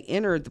when they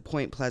entered the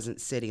Point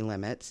Pleasant city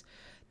limits,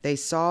 they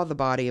saw the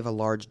body of a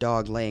large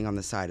dog laying on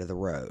the side of the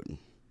road.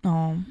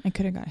 Oh, it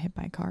could have got hit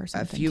by a car or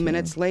something. A few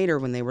minutes later,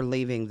 when they were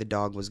leaving, the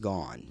dog was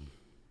gone.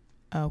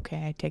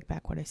 Okay, I take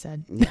back what I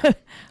said. Yeah.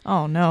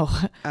 Oh, no.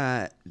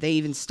 They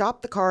even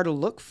stopped the car to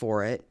look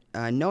for it,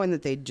 knowing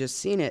that they'd just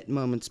seen it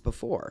moments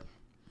before.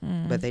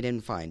 But they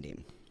didn't find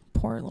him.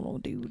 Poor little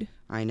dude.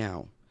 I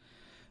know.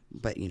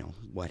 But,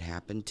 what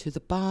happened to the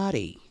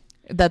body?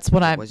 That's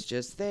what I was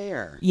just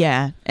there.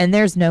 Yeah. And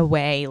there's no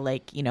way,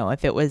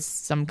 if it was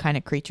some kind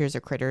of creatures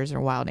or critters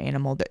or wild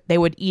animal, they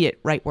would eat it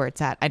right where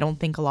it's at. I don't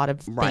think a lot of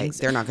things.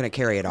 They're not going to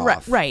carry it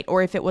off. Right.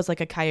 Or if it was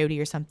like a coyote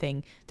or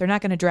something, they're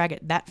not going to drag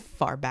it that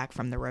far back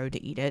from the road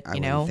to eat it, I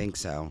wouldn't think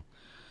so.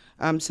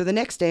 So the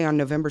next day on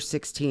November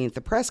 16th,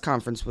 a press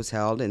conference was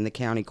held in the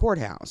county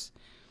courthouse.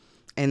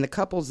 And the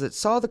couples that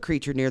saw the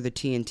creature near the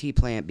TNT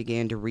plant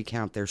began to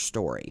recount their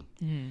story.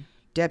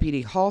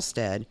 Deputy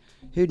Halstead,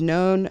 who'd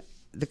known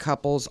the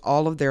couples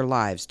all of their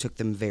lives, took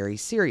them very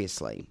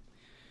seriously.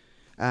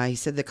 He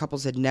said the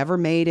couples had never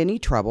made any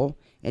trouble,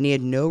 and he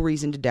had no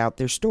reason to doubt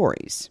their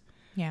stories.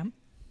 Yeah.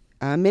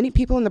 Many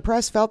people in the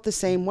press felt the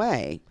same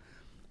way,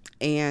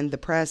 and the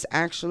press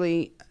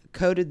actually they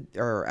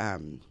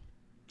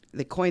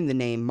coined the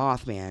name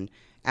Mothman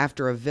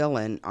after a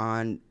villain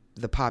on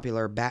the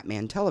popular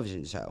Batman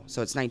television show.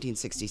 So it's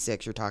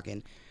 1966. You're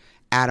talking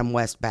Adam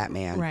West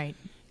Batman, right?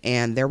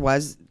 And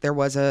there's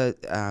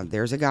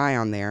a guy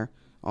on there.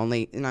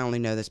 And I only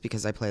know this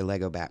because I play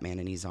Lego Batman,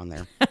 and he's on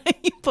there.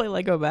 You play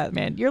Lego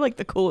Batman. You're like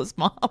the coolest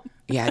mom.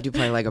 Yeah, I do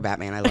play Lego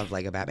Batman. I love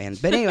Lego Batman.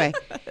 But anyway,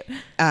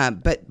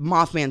 but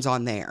Mothman's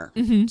on there.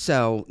 Mm-hmm.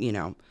 So,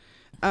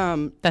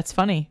 that's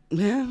funny.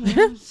 Yeah,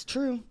 it's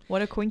true.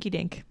 What a quinky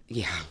dink.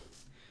 Yeah.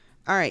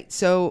 All right.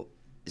 So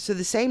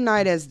the same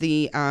night as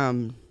the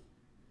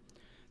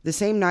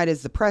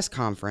press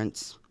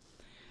conference,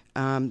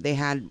 they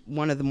had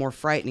one of the more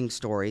frightening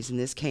stories, and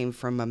this came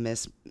from a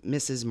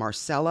Mrs.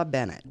 Marcella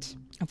Bennett.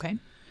 Okay.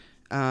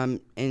 And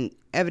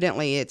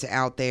evidently it's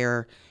out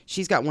there.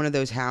 She's got one of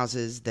those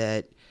houses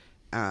that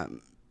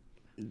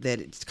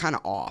it's kind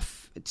of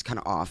off. It's kind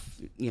of off,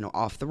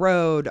 off the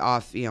road,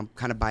 off,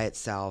 kind of by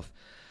itself.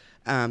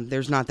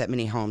 There's not that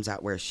many homes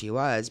out where she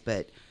was,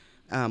 but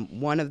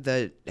one of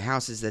the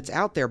houses that's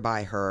out there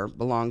by her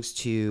belongs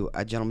to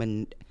a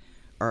gentleman,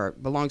 or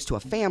belongs to a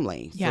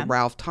family, the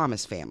Ralph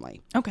Thomas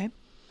family. Okay.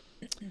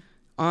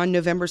 On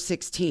November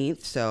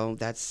 16th, so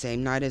that's the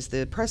same night as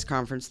the press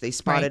conference, they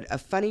spotted a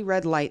funny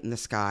red light in the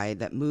sky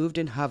that moved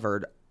and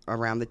hovered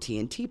around the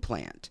TNT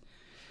plant.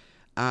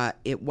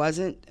 It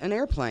wasn't an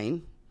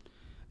airplane,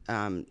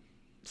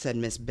 said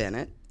Miss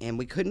Bennett, and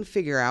we couldn't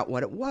figure out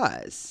what it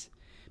was.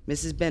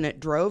 Mrs. Bennett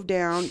drove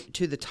down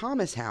to the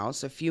Thomas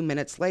house a few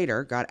minutes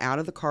later, got out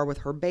of the car with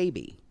her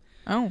baby.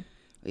 Oh.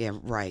 Yeah,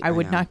 right. I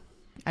would not.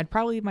 I'd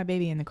probably leave my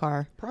baby in the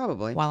car.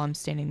 Probably. While I'm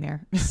standing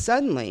there.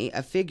 Suddenly,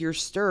 a figure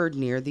stirred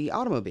near the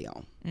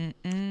automobile.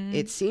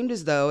 It seemed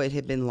as though it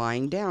had been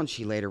lying down,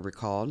 she later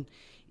recalled.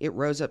 It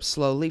rose up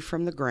slowly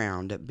from the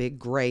ground, a big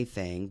gray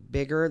thing,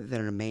 bigger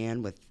than a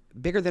man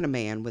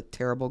with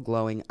terrible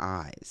glowing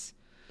eyes.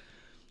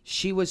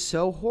 She was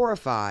so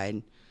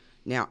horrified.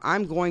 Now,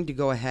 I'm going to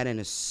go ahead and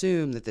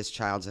assume that this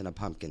child's in a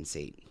pumpkin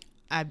seat.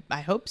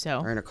 I hope so.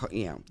 Or in a,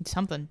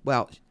 something.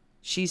 Well,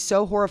 she's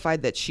so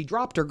horrified that she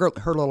dropped her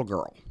little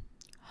girl.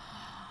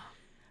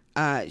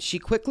 She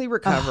quickly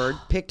recovered,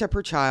 picked up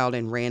her child,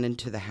 and ran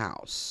into the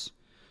house.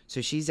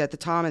 So she's at the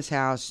Thomas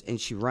house, and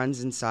she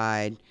runs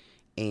inside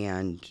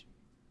and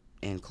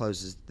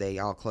closes. They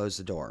all close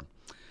the door.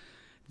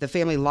 The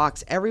family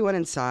locks everyone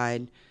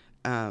inside,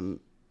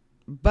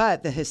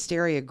 but the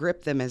hysteria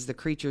gripped them as the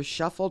creature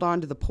shuffled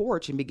onto the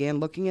porch and began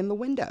looking in the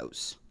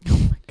windows.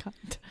 Oh, my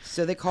God.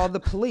 So they called the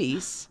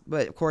police,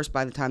 but, of course,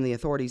 by the time the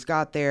authorities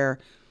got there,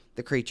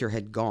 the creature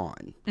had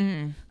gone.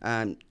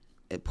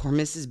 Poor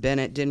Mrs.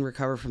 Bennett didn't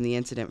recover from the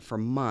incident for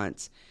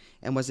months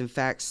and was, in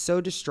fact,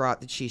 so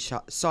distraught that she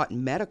sought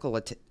medical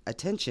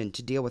attention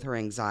to deal with her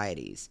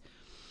anxieties.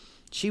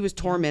 She was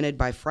tormented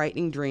by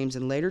frightening dreams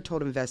and later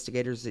told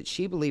investigators that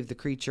she believed the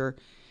creature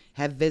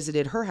had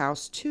visited her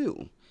house,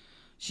 too.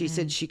 She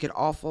said she could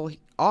often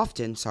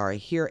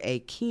hear a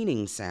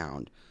keening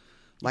sound,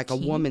 like a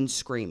woman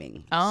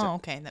screaming. Oh,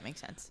 okay. That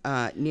makes sense.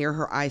 Near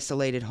her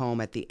isolated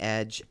home at the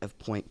edge of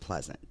Point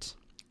Pleasant.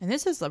 And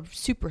this is a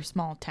super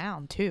small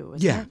town, too.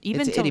 Yeah.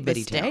 Even till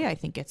this day, I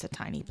think it's a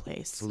tiny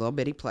place. It's a little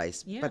bitty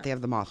place. Yeah. But they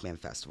have the Mothman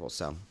Festival,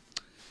 so.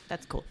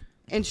 That's cool.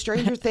 And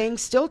stranger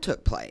things still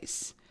took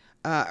place.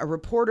 A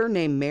reporter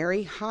named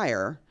Mary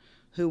Heyer,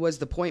 who was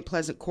the Point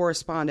Pleasant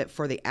correspondent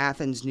for the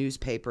Athens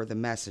newspaper, The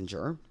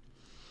Messenger,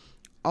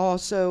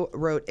 also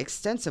wrote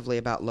extensively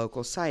about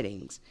local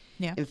sightings.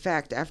 Yeah. In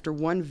fact, after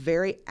one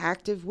very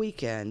active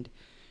weekend,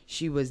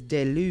 she was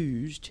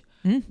deluged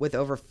with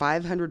over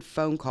 500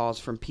 phone calls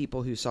from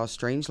people who saw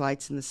strange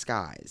lights in the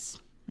skies.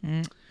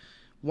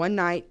 One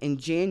night in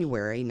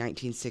January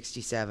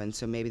 1967,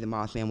 so maybe the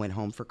Mothman went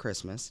home for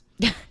Christmas.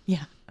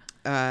 Yeah.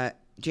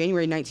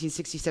 January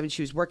 1967,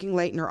 she was working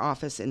late in her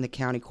office in the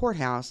county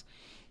courthouse,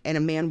 and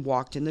a man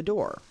walked in the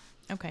door.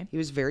 Okay. He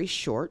was very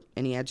short,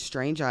 and he had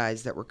strange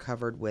eyes that were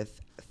covered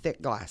with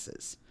thick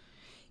glasses.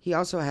 He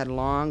also had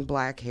long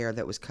black hair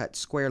that was cut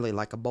squarely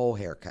like a bowl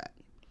haircut.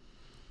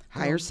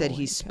 Heyer said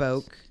he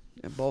spoke...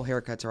 Bowl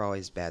haircuts are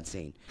always a bad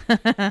scene.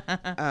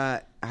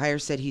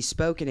 Heyer said he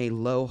spoke in a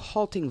low,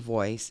 halting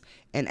voice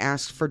and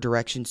asked for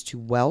directions to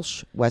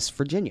Welsh, West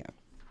Virginia.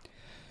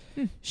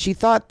 She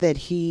thought that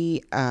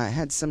he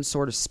had some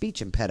sort of speech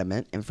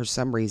impediment, and for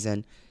some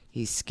reason,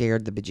 he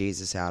scared the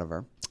bejesus out of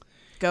her.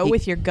 Go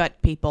with your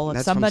gut, people.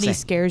 If somebody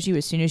scares you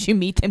as soon as you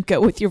meet them, go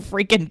with your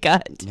freaking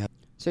gut. No.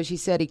 So she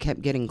said he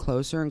kept getting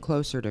closer and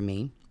closer to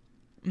me,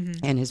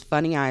 and his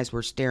funny eyes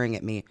were staring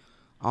at me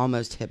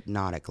almost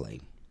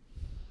hypnotically.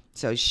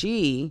 So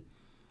she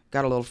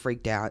got a little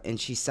freaked out, and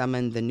she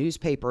summoned the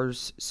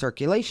newspaper's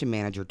circulation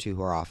manager to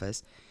her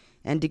office,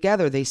 and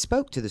together they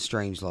spoke to the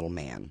strange little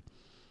man.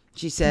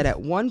 She said at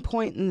one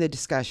point in the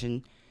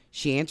discussion,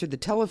 she answered the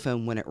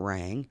telephone when it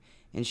rang,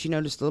 and she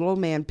noticed the little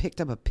man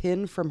picked up a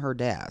pin from her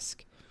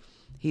desk.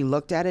 He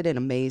looked at it in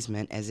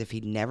amazement as if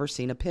he'd never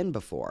seen a pin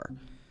before.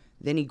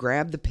 Then he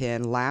grabbed the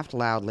pin, laughed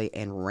loudly,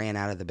 and ran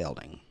out of the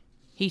building.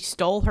 He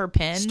stole her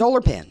pin? Stole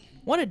her pin.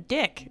 What a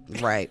dick.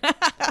 Right.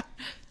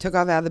 Took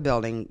off out of the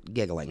building,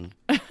 giggling.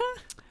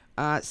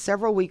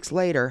 Several weeks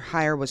later,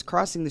 Heyer was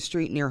crossing the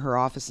street near her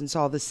office and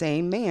saw the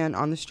same man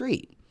on the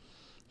street.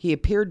 He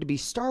appeared to be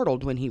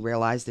startled when he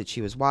realized that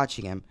she was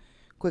watching him,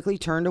 quickly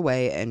turned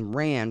away and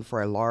ran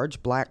for a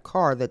large black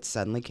car that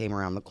suddenly came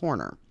around the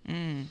corner.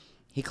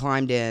 He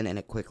climbed in and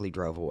it quickly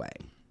drove away.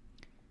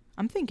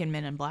 I'm thinking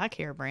Men in Black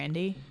here,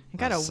 Brandy. I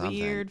got a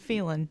weird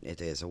feeling.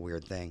 It is a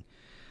weird thing.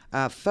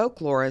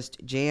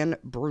 Folklorist Jan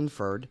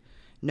Brunford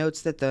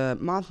notes that the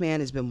Mothman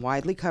has been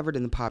widely covered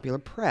in the popular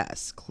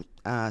press,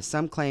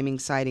 some claiming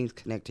sightings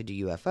connected to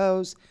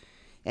UFOs,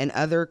 and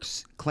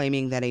others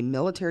claiming that a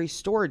military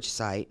storage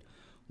site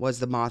was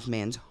the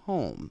Mothman's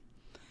home.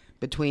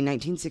 Between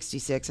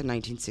 1966 and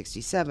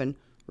 1967,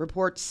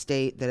 reports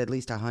state that at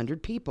least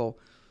 100 people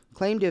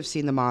claimed to have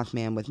seen the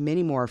Mothman, with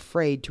many more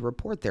afraid to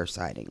report their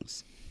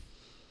sightings.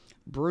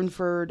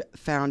 Brunford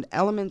found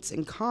elements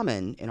in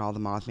common in all the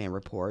Mothman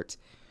reports,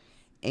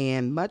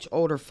 and much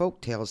older folk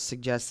tales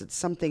suggest that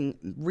something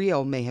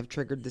real may have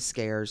triggered the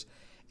scares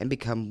and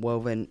become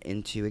woven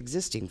into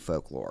existing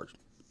folklore.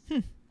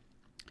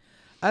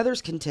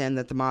 Others contend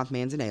that the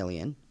Mothman's an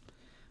alien,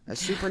 a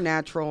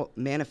supernatural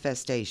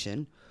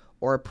manifestation,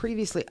 or a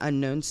previously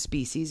unknown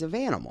species of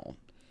animal.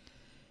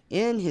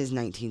 In his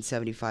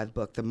 1975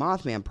 book, The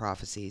Mothman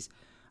Prophecies,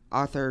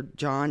 author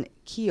John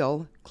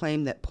Keel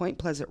claimed that Point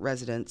Pleasant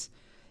residents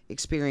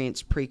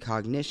experienced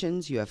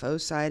precognitions, UFO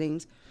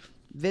sightings,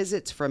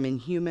 visits from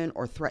inhuman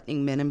or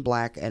threatening men in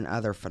black, and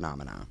other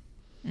phenomena.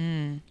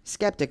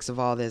 Skeptics of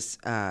all this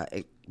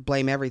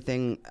blame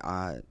everything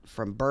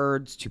from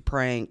birds to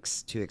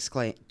pranks to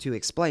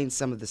explain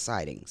some of the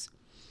sightings.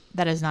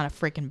 That is not a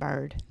freaking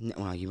bird. No,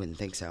 well, you wouldn't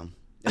think so.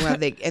 Well,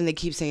 they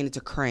keep saying it's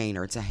a crane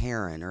or it's a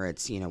heron or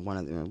it's one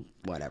of them,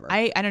 whatever.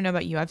 I don't know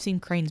about you. I've seen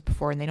cranes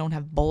before, and they don't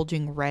have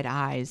bulging red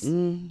eyes.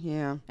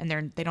 Yeah,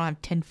 and they don't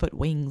have 10-foot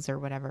wings or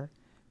whatever.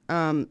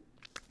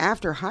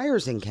 After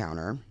Heyer's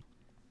encounter,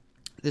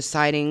 the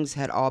sightings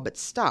had all but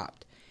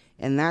stopped,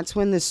 and that's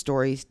when the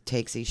story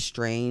takes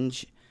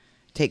strange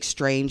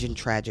and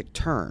tragic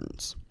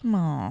turns.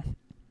 Aww.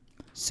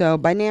 So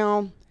by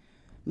now,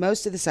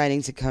 most of the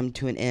sightings had come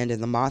to an end,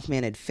 and the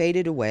Mothman had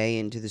faded away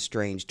into the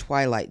strange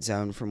twilight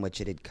zone from which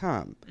it had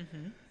come.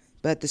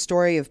 But the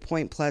story of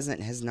Point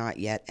Pleasant has not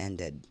yet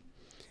ended.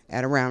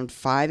 At around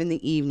 5 in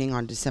the evening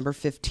on December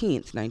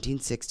 15th,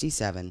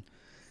 1967,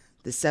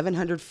 the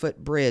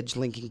 700-foot bridge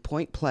linking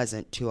Point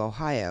Pleasant to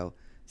Ohio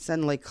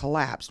suddenly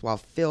collapsed while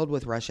filled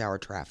with rush hour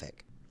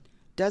traffic.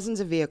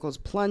 Dozens of vehicles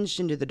plunged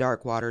into the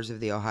dark waters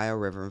of the Ohio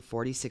River, and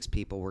 46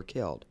 people were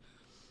killed.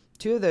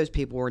 2 of those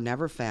people were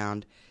never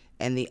found,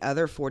 and the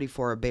other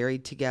 44 are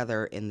buried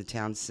together in the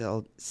town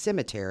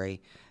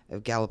cemetery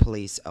of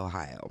Gallipolis,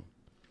 Ohio.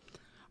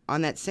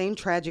 On that same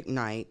tragic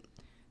night,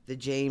 the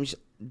James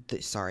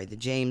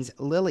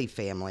Lilly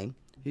family,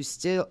 who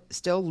still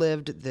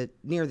lived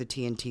near the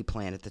TNT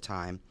plant at the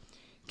time,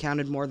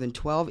 counted more than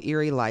 12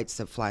 eerie lights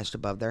that flashed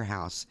above their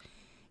house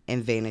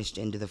and vanished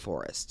into the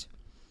forest.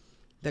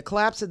 The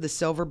collapse of the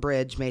Silver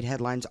Bridge made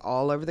headlines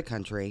all over the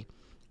country,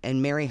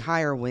 and Mary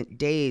Heyer went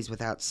days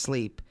without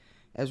sleep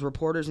as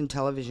reporters and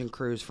television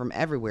crews from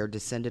everywhere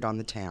descended on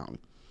the town.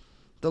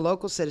 The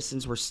local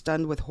citizens were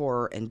stunned with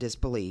horror and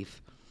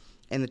disbelief,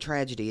 and the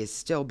tragedy is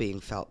still being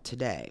felt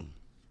today.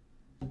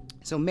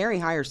 So Mary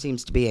Heyer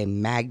seems to be a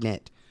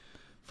magnet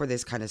for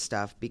this kind of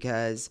stuff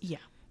because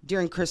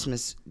during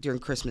Christmas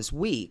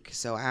week,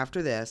 so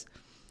after this,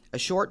 A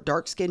short,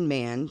 dark-skinned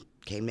man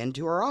came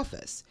into her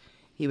office.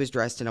 He was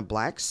dressed in a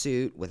black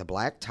suit with a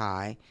black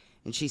tie,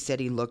 and she said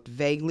he looked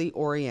vaguely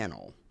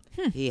Oriental.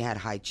 He had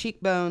high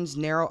cheekbones,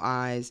 narrow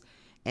eyes,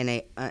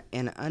 and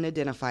an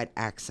unidentified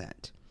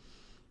accent.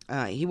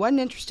 He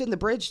wasn't interested in the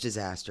bridge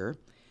disaster,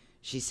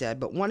 she said,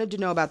 but wanted to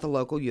know about the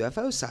local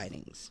UFO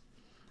sightings.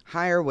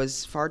 Heyer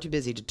was far too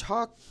busy to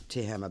talk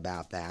to him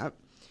about that,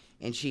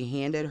 and she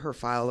handed her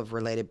file of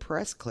related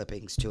press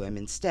clippings to him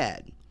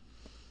instead.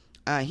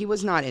 He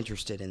was not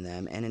interested in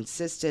them and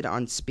insisted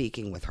on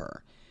speaking with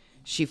her.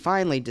 She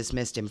finally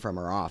dismissed him from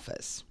her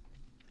office.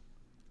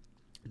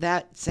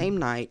 That same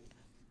night,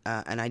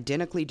 an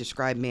identically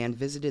described man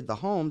visited the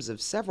homes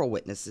of several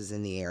witnesses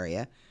in the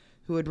area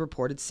who had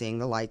reported seeing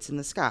the lights in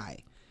the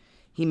sky.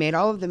 He made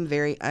all of them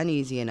very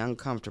uneasy and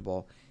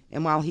uncomfortable,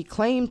 and while he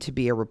claimed to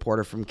be a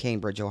reporter from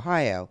Cambridge,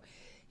 Ohio,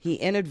 he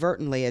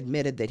inadvertently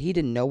admitted that he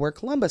didn't know where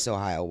Columbus,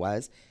 Ohio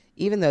was,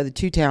 even though the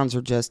two towns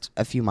are just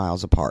a few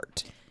miles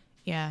apart.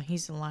 Yeah,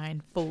 he's a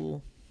lying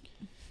fool.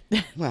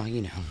 Well,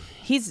 you know.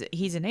 He's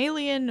an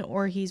alien,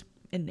 or he's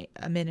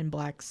a Men in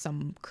Black,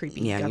 some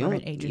creepy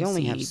government agency. You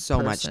only have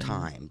so much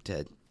time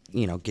to,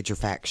 get your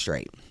facts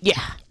straight.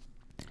 Yeah.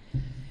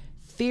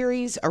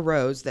 Theories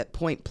arose that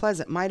Point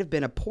Pleasant might have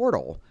been a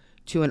portal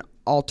to an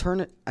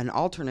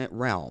alternate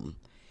realm,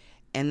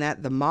 and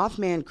that the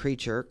Mothman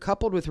creature,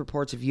 coupled with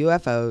reports of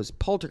UFOs,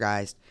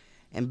 poltergeist,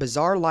 and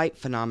bizarre light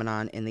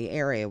phenomenon in the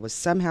area, was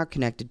somehow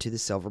connected to the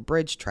Silver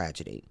Bridge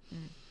tragedy.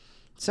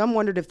 Some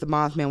wondered if the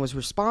Mothman was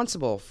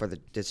responsible for the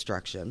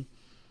destruction,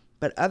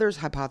 but others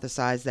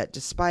hypothesized that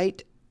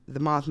despite the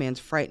Mothman's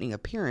frightening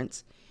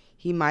appearance,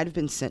 he might have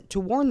been sent to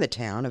warn the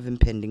town of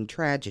impending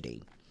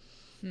tragedy.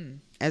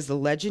 As the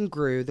legend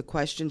grew, the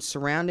questions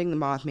surrounding the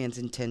Mothman's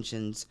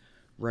intentions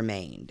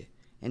remained,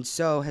 and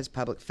so has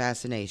public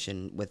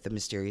fascination with the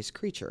mysterious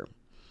creature.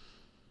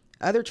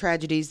 Other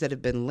tragedies that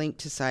have been linked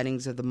to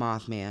sightings of the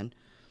Mothman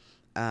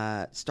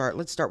let's start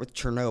with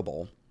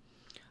Chernobyl.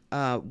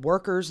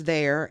 Workers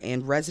there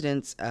and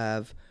residents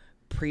of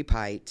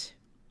Pripyat,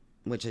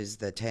 which is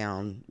the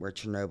town where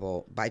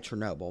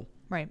Chernobyl,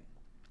 right,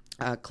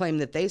 claim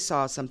that they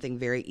saw something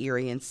very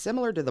eerie and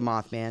similar to the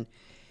Mothman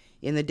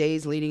in the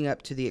days leading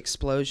up to the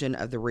explosion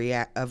of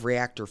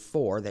Reactor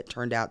 4 that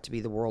turned out to be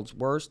the world's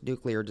worst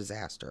nuclear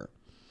disaster.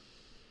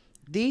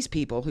 These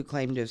people, who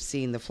claim to have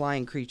seen the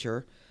flying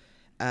creature,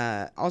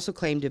 also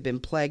claim to have been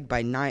plagued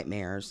by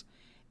nightmares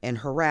and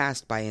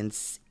harassed by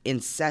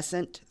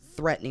incessant,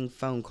 threatening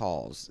phone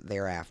calls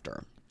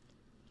thereafter.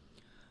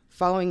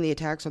 Following the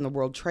attacks on the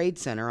World Trade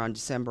Center on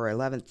December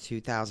 11,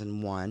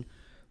 2001,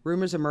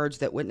 rumors emerged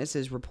that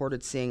witnesses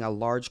reported seeing a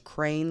large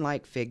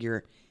crane-like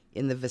figure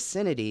in the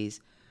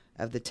vicinities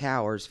of the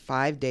towers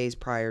 5 days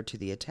prior to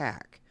the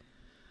attack.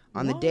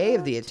 On the day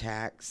of the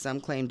attack, some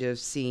claimed to have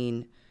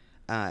seen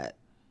a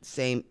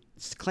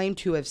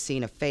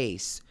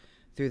face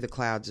through the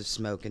clouds of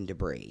smoke and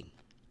debris.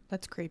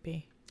 That's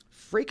creepy.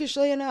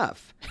 Freakishly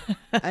enough,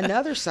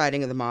 another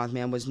sighting of the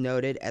Mothman was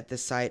noted at the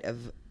site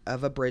of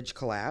a bridge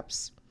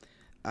collapse.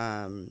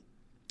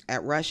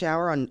 At rush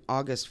hour on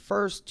August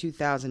 1st,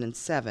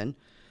 2007,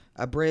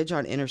 a bridge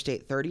on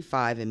Interstate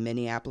 35 in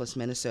Minneapolis,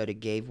 Minnesota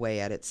gave way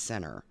at its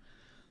center.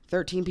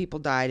 13 people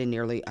died and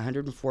nearly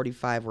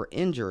 145 were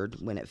injured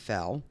when it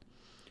fell.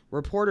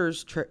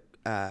 Reporters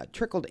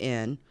trickled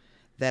in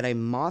that a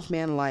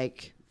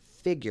Mothman-like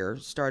figure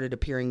started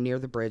appearing near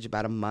the bridge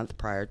about a month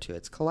prior to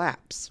its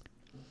collapse.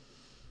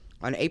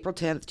 On April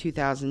 10th,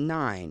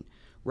 2009,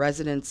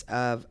 residents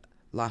of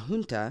La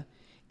Junta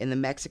in the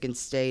Mexican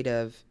state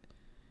of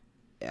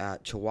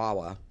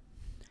Chihuahua,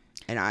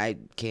 and I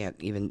can't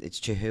even, it's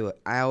Chihuahua.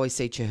 I always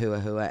say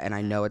Chihuahua, and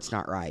I know it's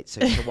not right,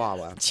 so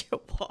Chihuahua.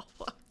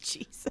 Chihuahua,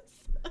 Jesus.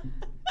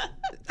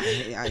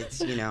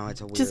 It's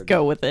a weird... Just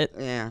go with it.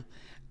 Yeah.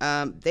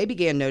 They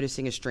began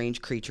noticing a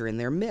strange creature in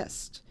their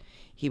midst.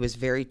 He was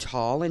very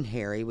tall and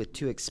hairy with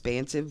two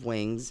expansive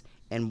wings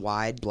and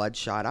wide,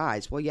 bloodshot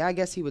eyes. Well, yeah, I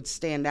guess he would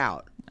stand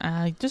out.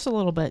 Just a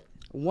little bit.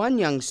 One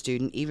young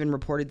student even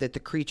reported that the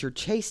creature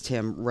chased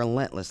him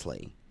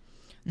relentlessly.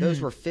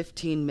 Those were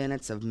 15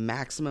 minutes of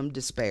maximum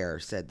despair,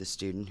 said the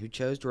student, who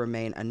chose to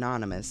remain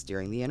anonymous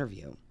during the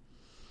interview.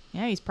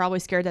 Yeah, he's probably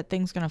scared that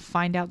thing's going to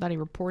find out that he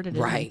reported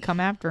it and come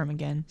after him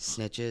again.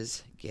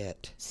 Snitches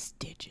get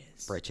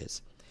stitches.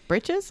 Britches.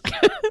 Britches?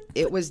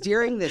 It was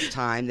during this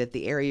time that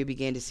the area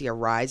began to see a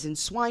rise in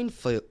swine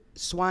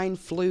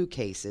flu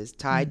cases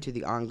tied to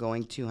the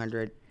ongoing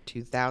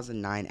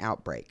 2009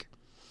 outbreak.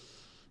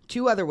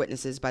 Two other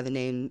witnesses by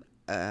the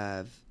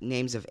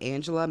names of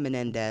Angela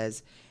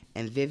Menendez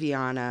and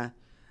Viviana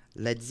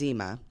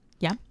Ledzima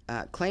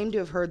claimed to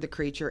have heard the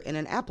creature in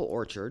an apple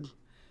orchard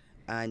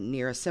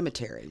near a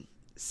cemetery.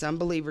 Some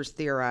believers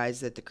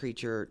theorize that the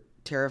creature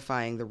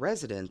terrifying the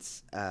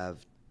residents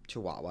of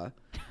Chihuahua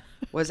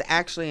was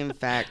actually, in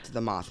fact,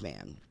 the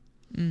Mothman.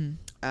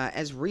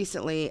 As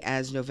recently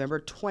as November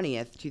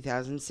 20th,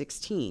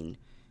 2016,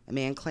 a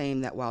man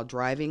claimed that while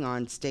driving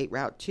on State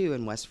Route 2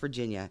 in West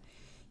Virginia,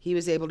 he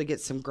was able to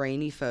get some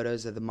grainy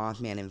photos of the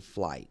Mothman in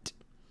flight.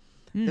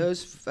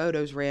 Those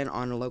photos ran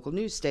on a local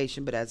news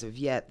station, but as of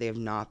yet, they have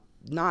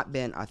not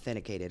been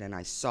authenticated. And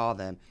I saw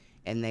them,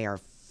 and they are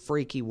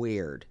freaky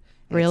weird.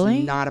 And really?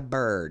 It's not a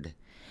bird.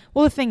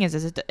 Well, the thing is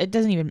it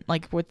doesn't even,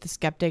 like, with the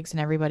skeptics and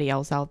everybody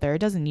else out there, it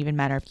doesn't even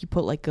matter if you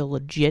put, like, a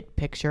legit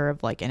picture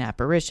of, like, an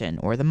apparition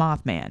or the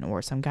Mothman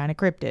or some kind of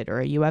cryptid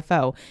or a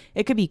UFO.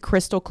 It could be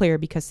crystal clear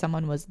because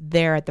someone was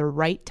there at the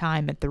right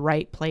time at the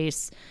right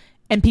place,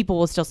 and people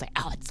will still say,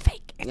 oh, it's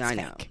fake. It's I fake.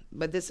 know.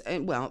 But this,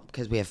 well,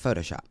 because we have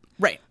Photoshop.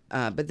 Right.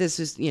 But this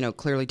is,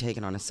 clearly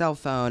taken on a cell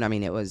phone. I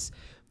mean, it was,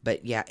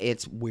 but yeah,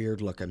 it's weird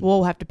looking.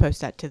 We'll have to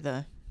post that to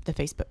the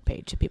Facebook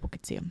page so people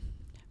can see them.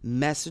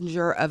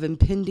 Messenger of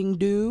impending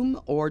doom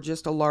or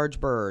just a large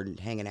bird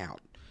hanging out.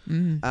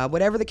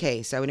 Whatever the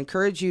case, I would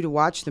encourage you to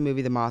watch the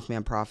movie The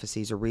Mothman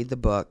Prophecies or read the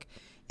book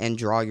and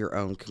draw your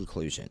own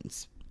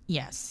conclusions.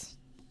 Yes.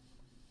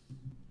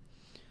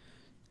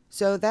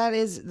 So that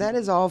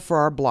is all for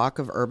our block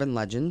of urban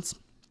legends.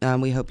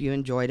 We hope you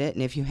enjoyed it.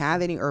 And if you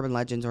have any urban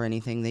legends or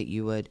anything that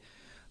you would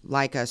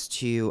like us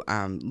to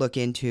look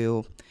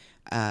into,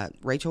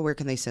 Rachel, where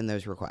can they send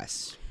those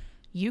requests?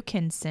 You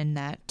can send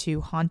that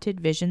to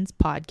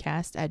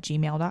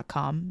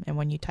hauntedvisionspodcast@gmail.com. And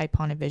when you type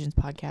Haunted Visions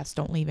Podcast,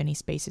 don't leave any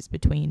spaces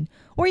between.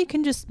 Or you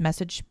can just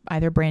message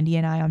either Brandy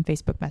and I on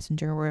Facebook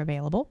Messenger. We're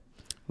available.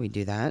 We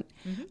do that.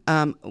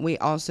 We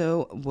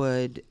also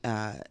would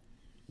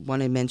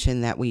want to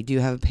mention that we do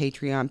have a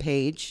Patreon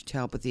page to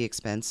help with the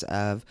expense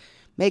of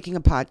making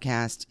a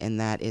podcast. And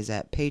that is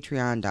at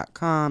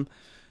patreon.com.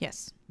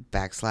 Yes.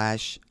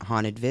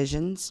 /Haunted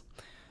Visions.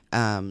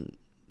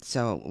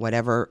 So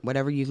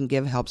whatever you can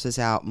give helps us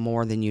out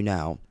more than you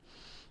know.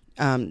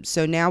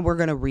 So now we're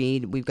going to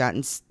read. We've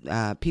gotten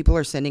people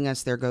are sending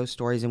us their ghost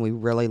stories, and we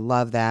really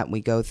love that. We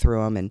go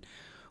through them, and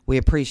we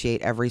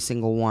appreciate every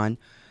single one.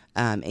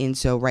 And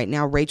so right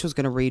now, Rachel's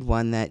going to read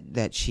one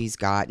that she's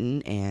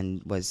gotten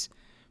and was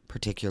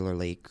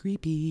particularly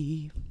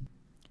creepy.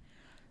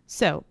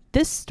 So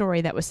this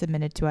story that was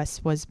submitted to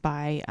us was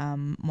by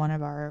one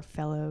of our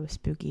fellow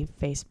spooky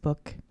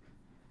Facebook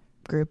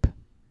group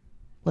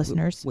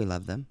listeners. We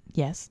love them.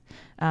 Yes.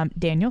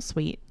 Daniel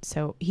Sweet.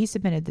 So he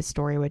submitted this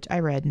story, which I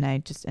read, and I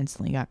just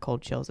instantly got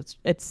cold chills.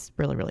 It's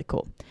really, really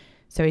cool.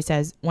 So he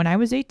says, when I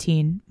was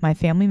 18, my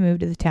family moved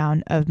to the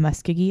town of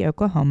Muskogee,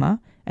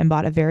 Oklahoma, and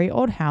bought a very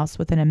old house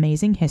with an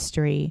amazing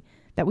history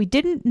that we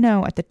didn't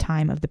know at the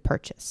time of the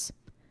purchase.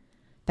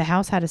 The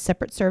house had a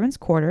separate servants'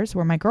 quarters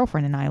where my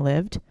girlfriend and I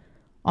lived.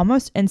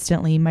 Almost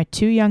instantly, my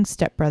 2 young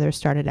stepbrothers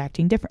started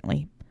acting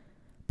differently.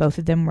 Both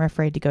of them were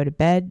afraid to go to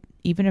bed,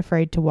 even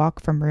afraid to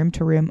walk from room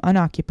to room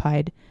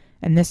unoccupied,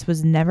 and this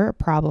was never a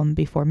problem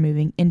before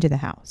moving into the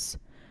house.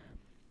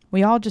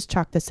 We all just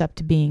chalked this up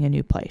to being a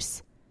new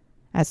place.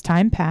 As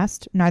time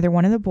passed, neither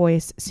one of the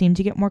boys seemed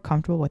to get more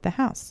comfortable with the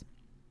house.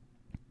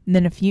 And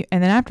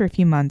then after a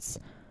few months,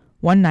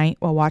 one night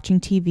while watching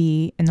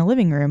TV in the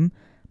living room,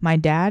 my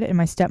dad and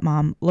my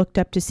stepmom looked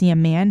up to see a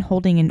man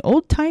holding an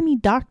old-timey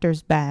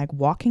doctor's bag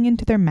walking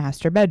into their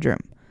master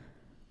bedroom.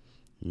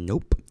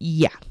 Nope.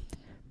 Yeah.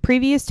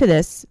 Previous to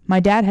this, my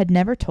dad had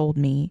never told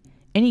me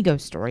any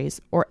ghost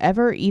stories or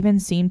ever even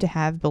seemed to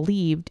have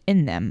believed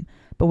in them,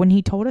 but when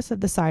he told us of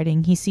the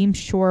sighting, he seemed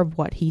sure of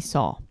what he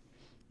saw.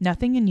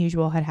 Nothing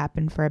unusual had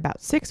happened for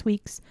about 6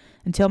 weeks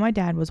until my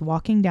dad was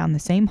walking down the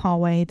same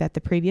hallway that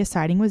the previous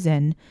sighting was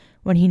in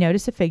when he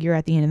noticed a figure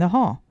at the end of the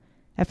hall.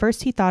 At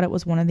first, he thought it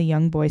was one of the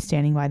young boys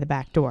standing by the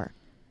back door.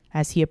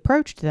 As he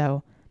approached,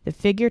 though, the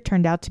figure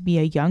turned out to be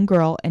a young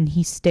girl, and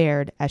he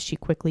stared as she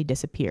quickly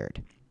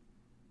disappeared.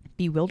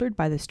 Bewildered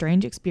by the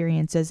strange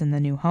experiences in the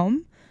new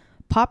home,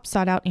 Pop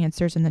sought out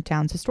answers in the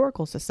town's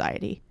historical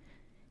society.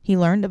 He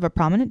learned of a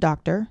prominent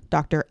doctor,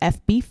 Dr.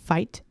 F.B.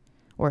 Fite,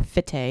 or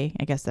Fitte,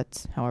 I guess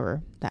that's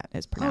however that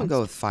is pronounced. I'll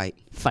go with Fite.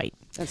 Fite.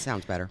 That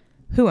sounds better.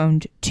 Who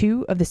owned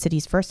 2 of the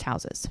city's first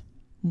houses.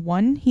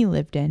 One he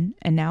lived in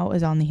and now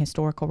is on the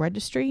historical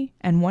registry,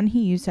 and one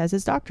he used as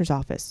his doctor's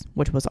office,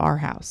 which was our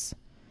house.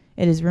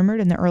 It is rumored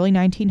in the early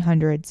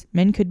 1900s,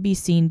 men could be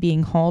seen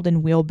being hauled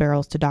in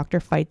wheelbarrows to Dr.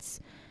 Fite's,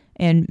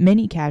 and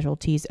many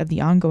casualties of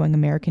the ongoing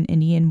American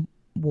Indian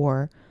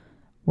War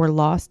were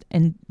lost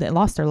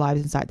their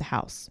lives inside the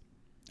house.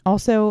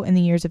 Also, in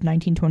the years of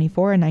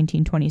 1924 and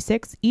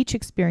 1926, each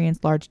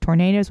experienced large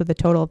tornadoes with a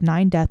total of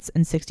 9 deaths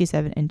and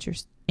 67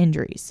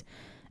 injuries.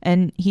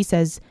 And he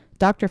says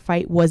Dr.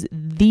 Fite was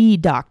the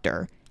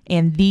doctor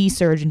and the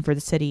surgeon for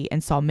the city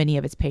and saw many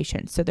of its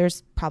patients. So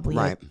there's probably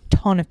a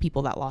ton of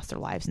people that lost their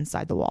lives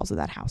inside the walls of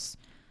that house.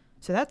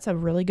 So that's a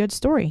really good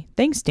story.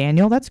 Thanks,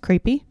 Daniel. That's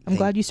creepy. I'm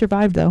glad you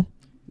survived, though.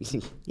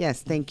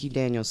 Yes, thank you,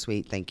 Daniel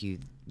Sweet. Thank you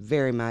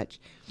very much.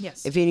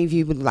 Yes. If any of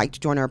you would like to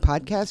join our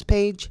podcast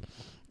page,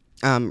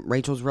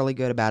 Rachel's really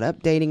good about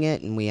updating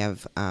it, and we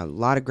have a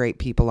lot of great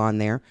people on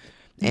there.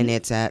 And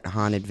it's at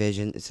Haunted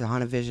Vision. It's a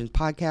Haunted Visions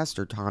podcast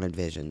or Haunted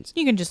Visions.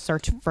 You can just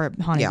search for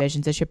Haunted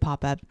Visions. It should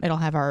pop up. It'll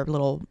have our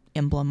little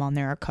emblem on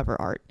there, our cover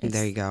art.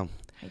 There you go.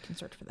 You can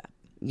search for that.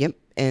 Yep.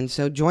 And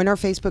so join our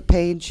Facebook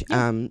page.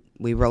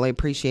 We really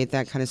appreciate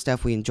that kind of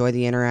stuff. We enjoy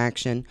the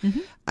interaction.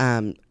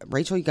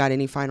 Rachel, you got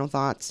any final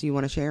thoughts you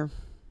want to share?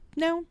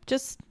 no,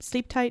 just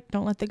sleep tight.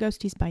 Don't let the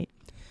ghosties bite.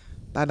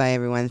 Bye-bye,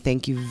 everyone.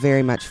 Thank you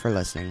very much for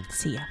listening.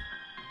 See ya.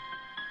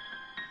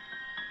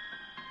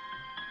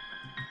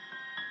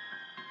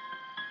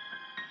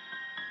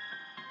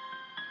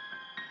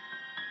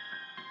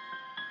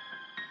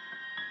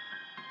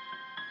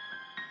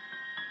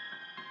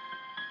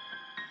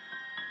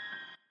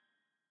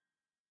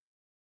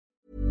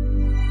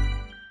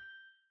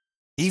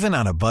 Even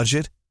on a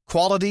budget,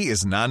 quality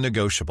is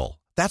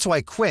non-negotiable. That's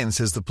why Quince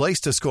is the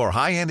place to score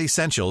high-end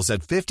essentials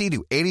at 50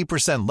 to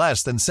 80%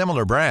 less than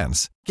similar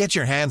brands. Get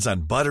your hands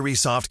on buttery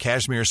soft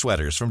cashmere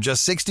sweaters from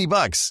just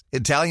 $60,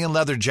 Italian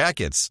leather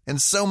jackets, and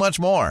so much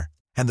more.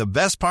 And the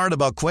best part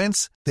about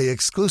Quince, they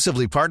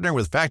exclusively partner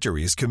with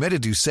factories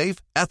committed to safe,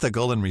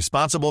 ethical, and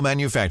responsible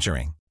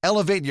manufacturing.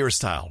 Elevate your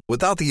style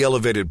without the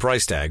elevated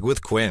price tag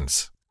with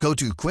Quince. Go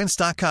to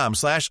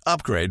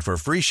quince.com/upgrade for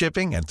free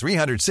shipping and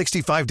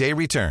 365-day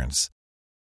returns.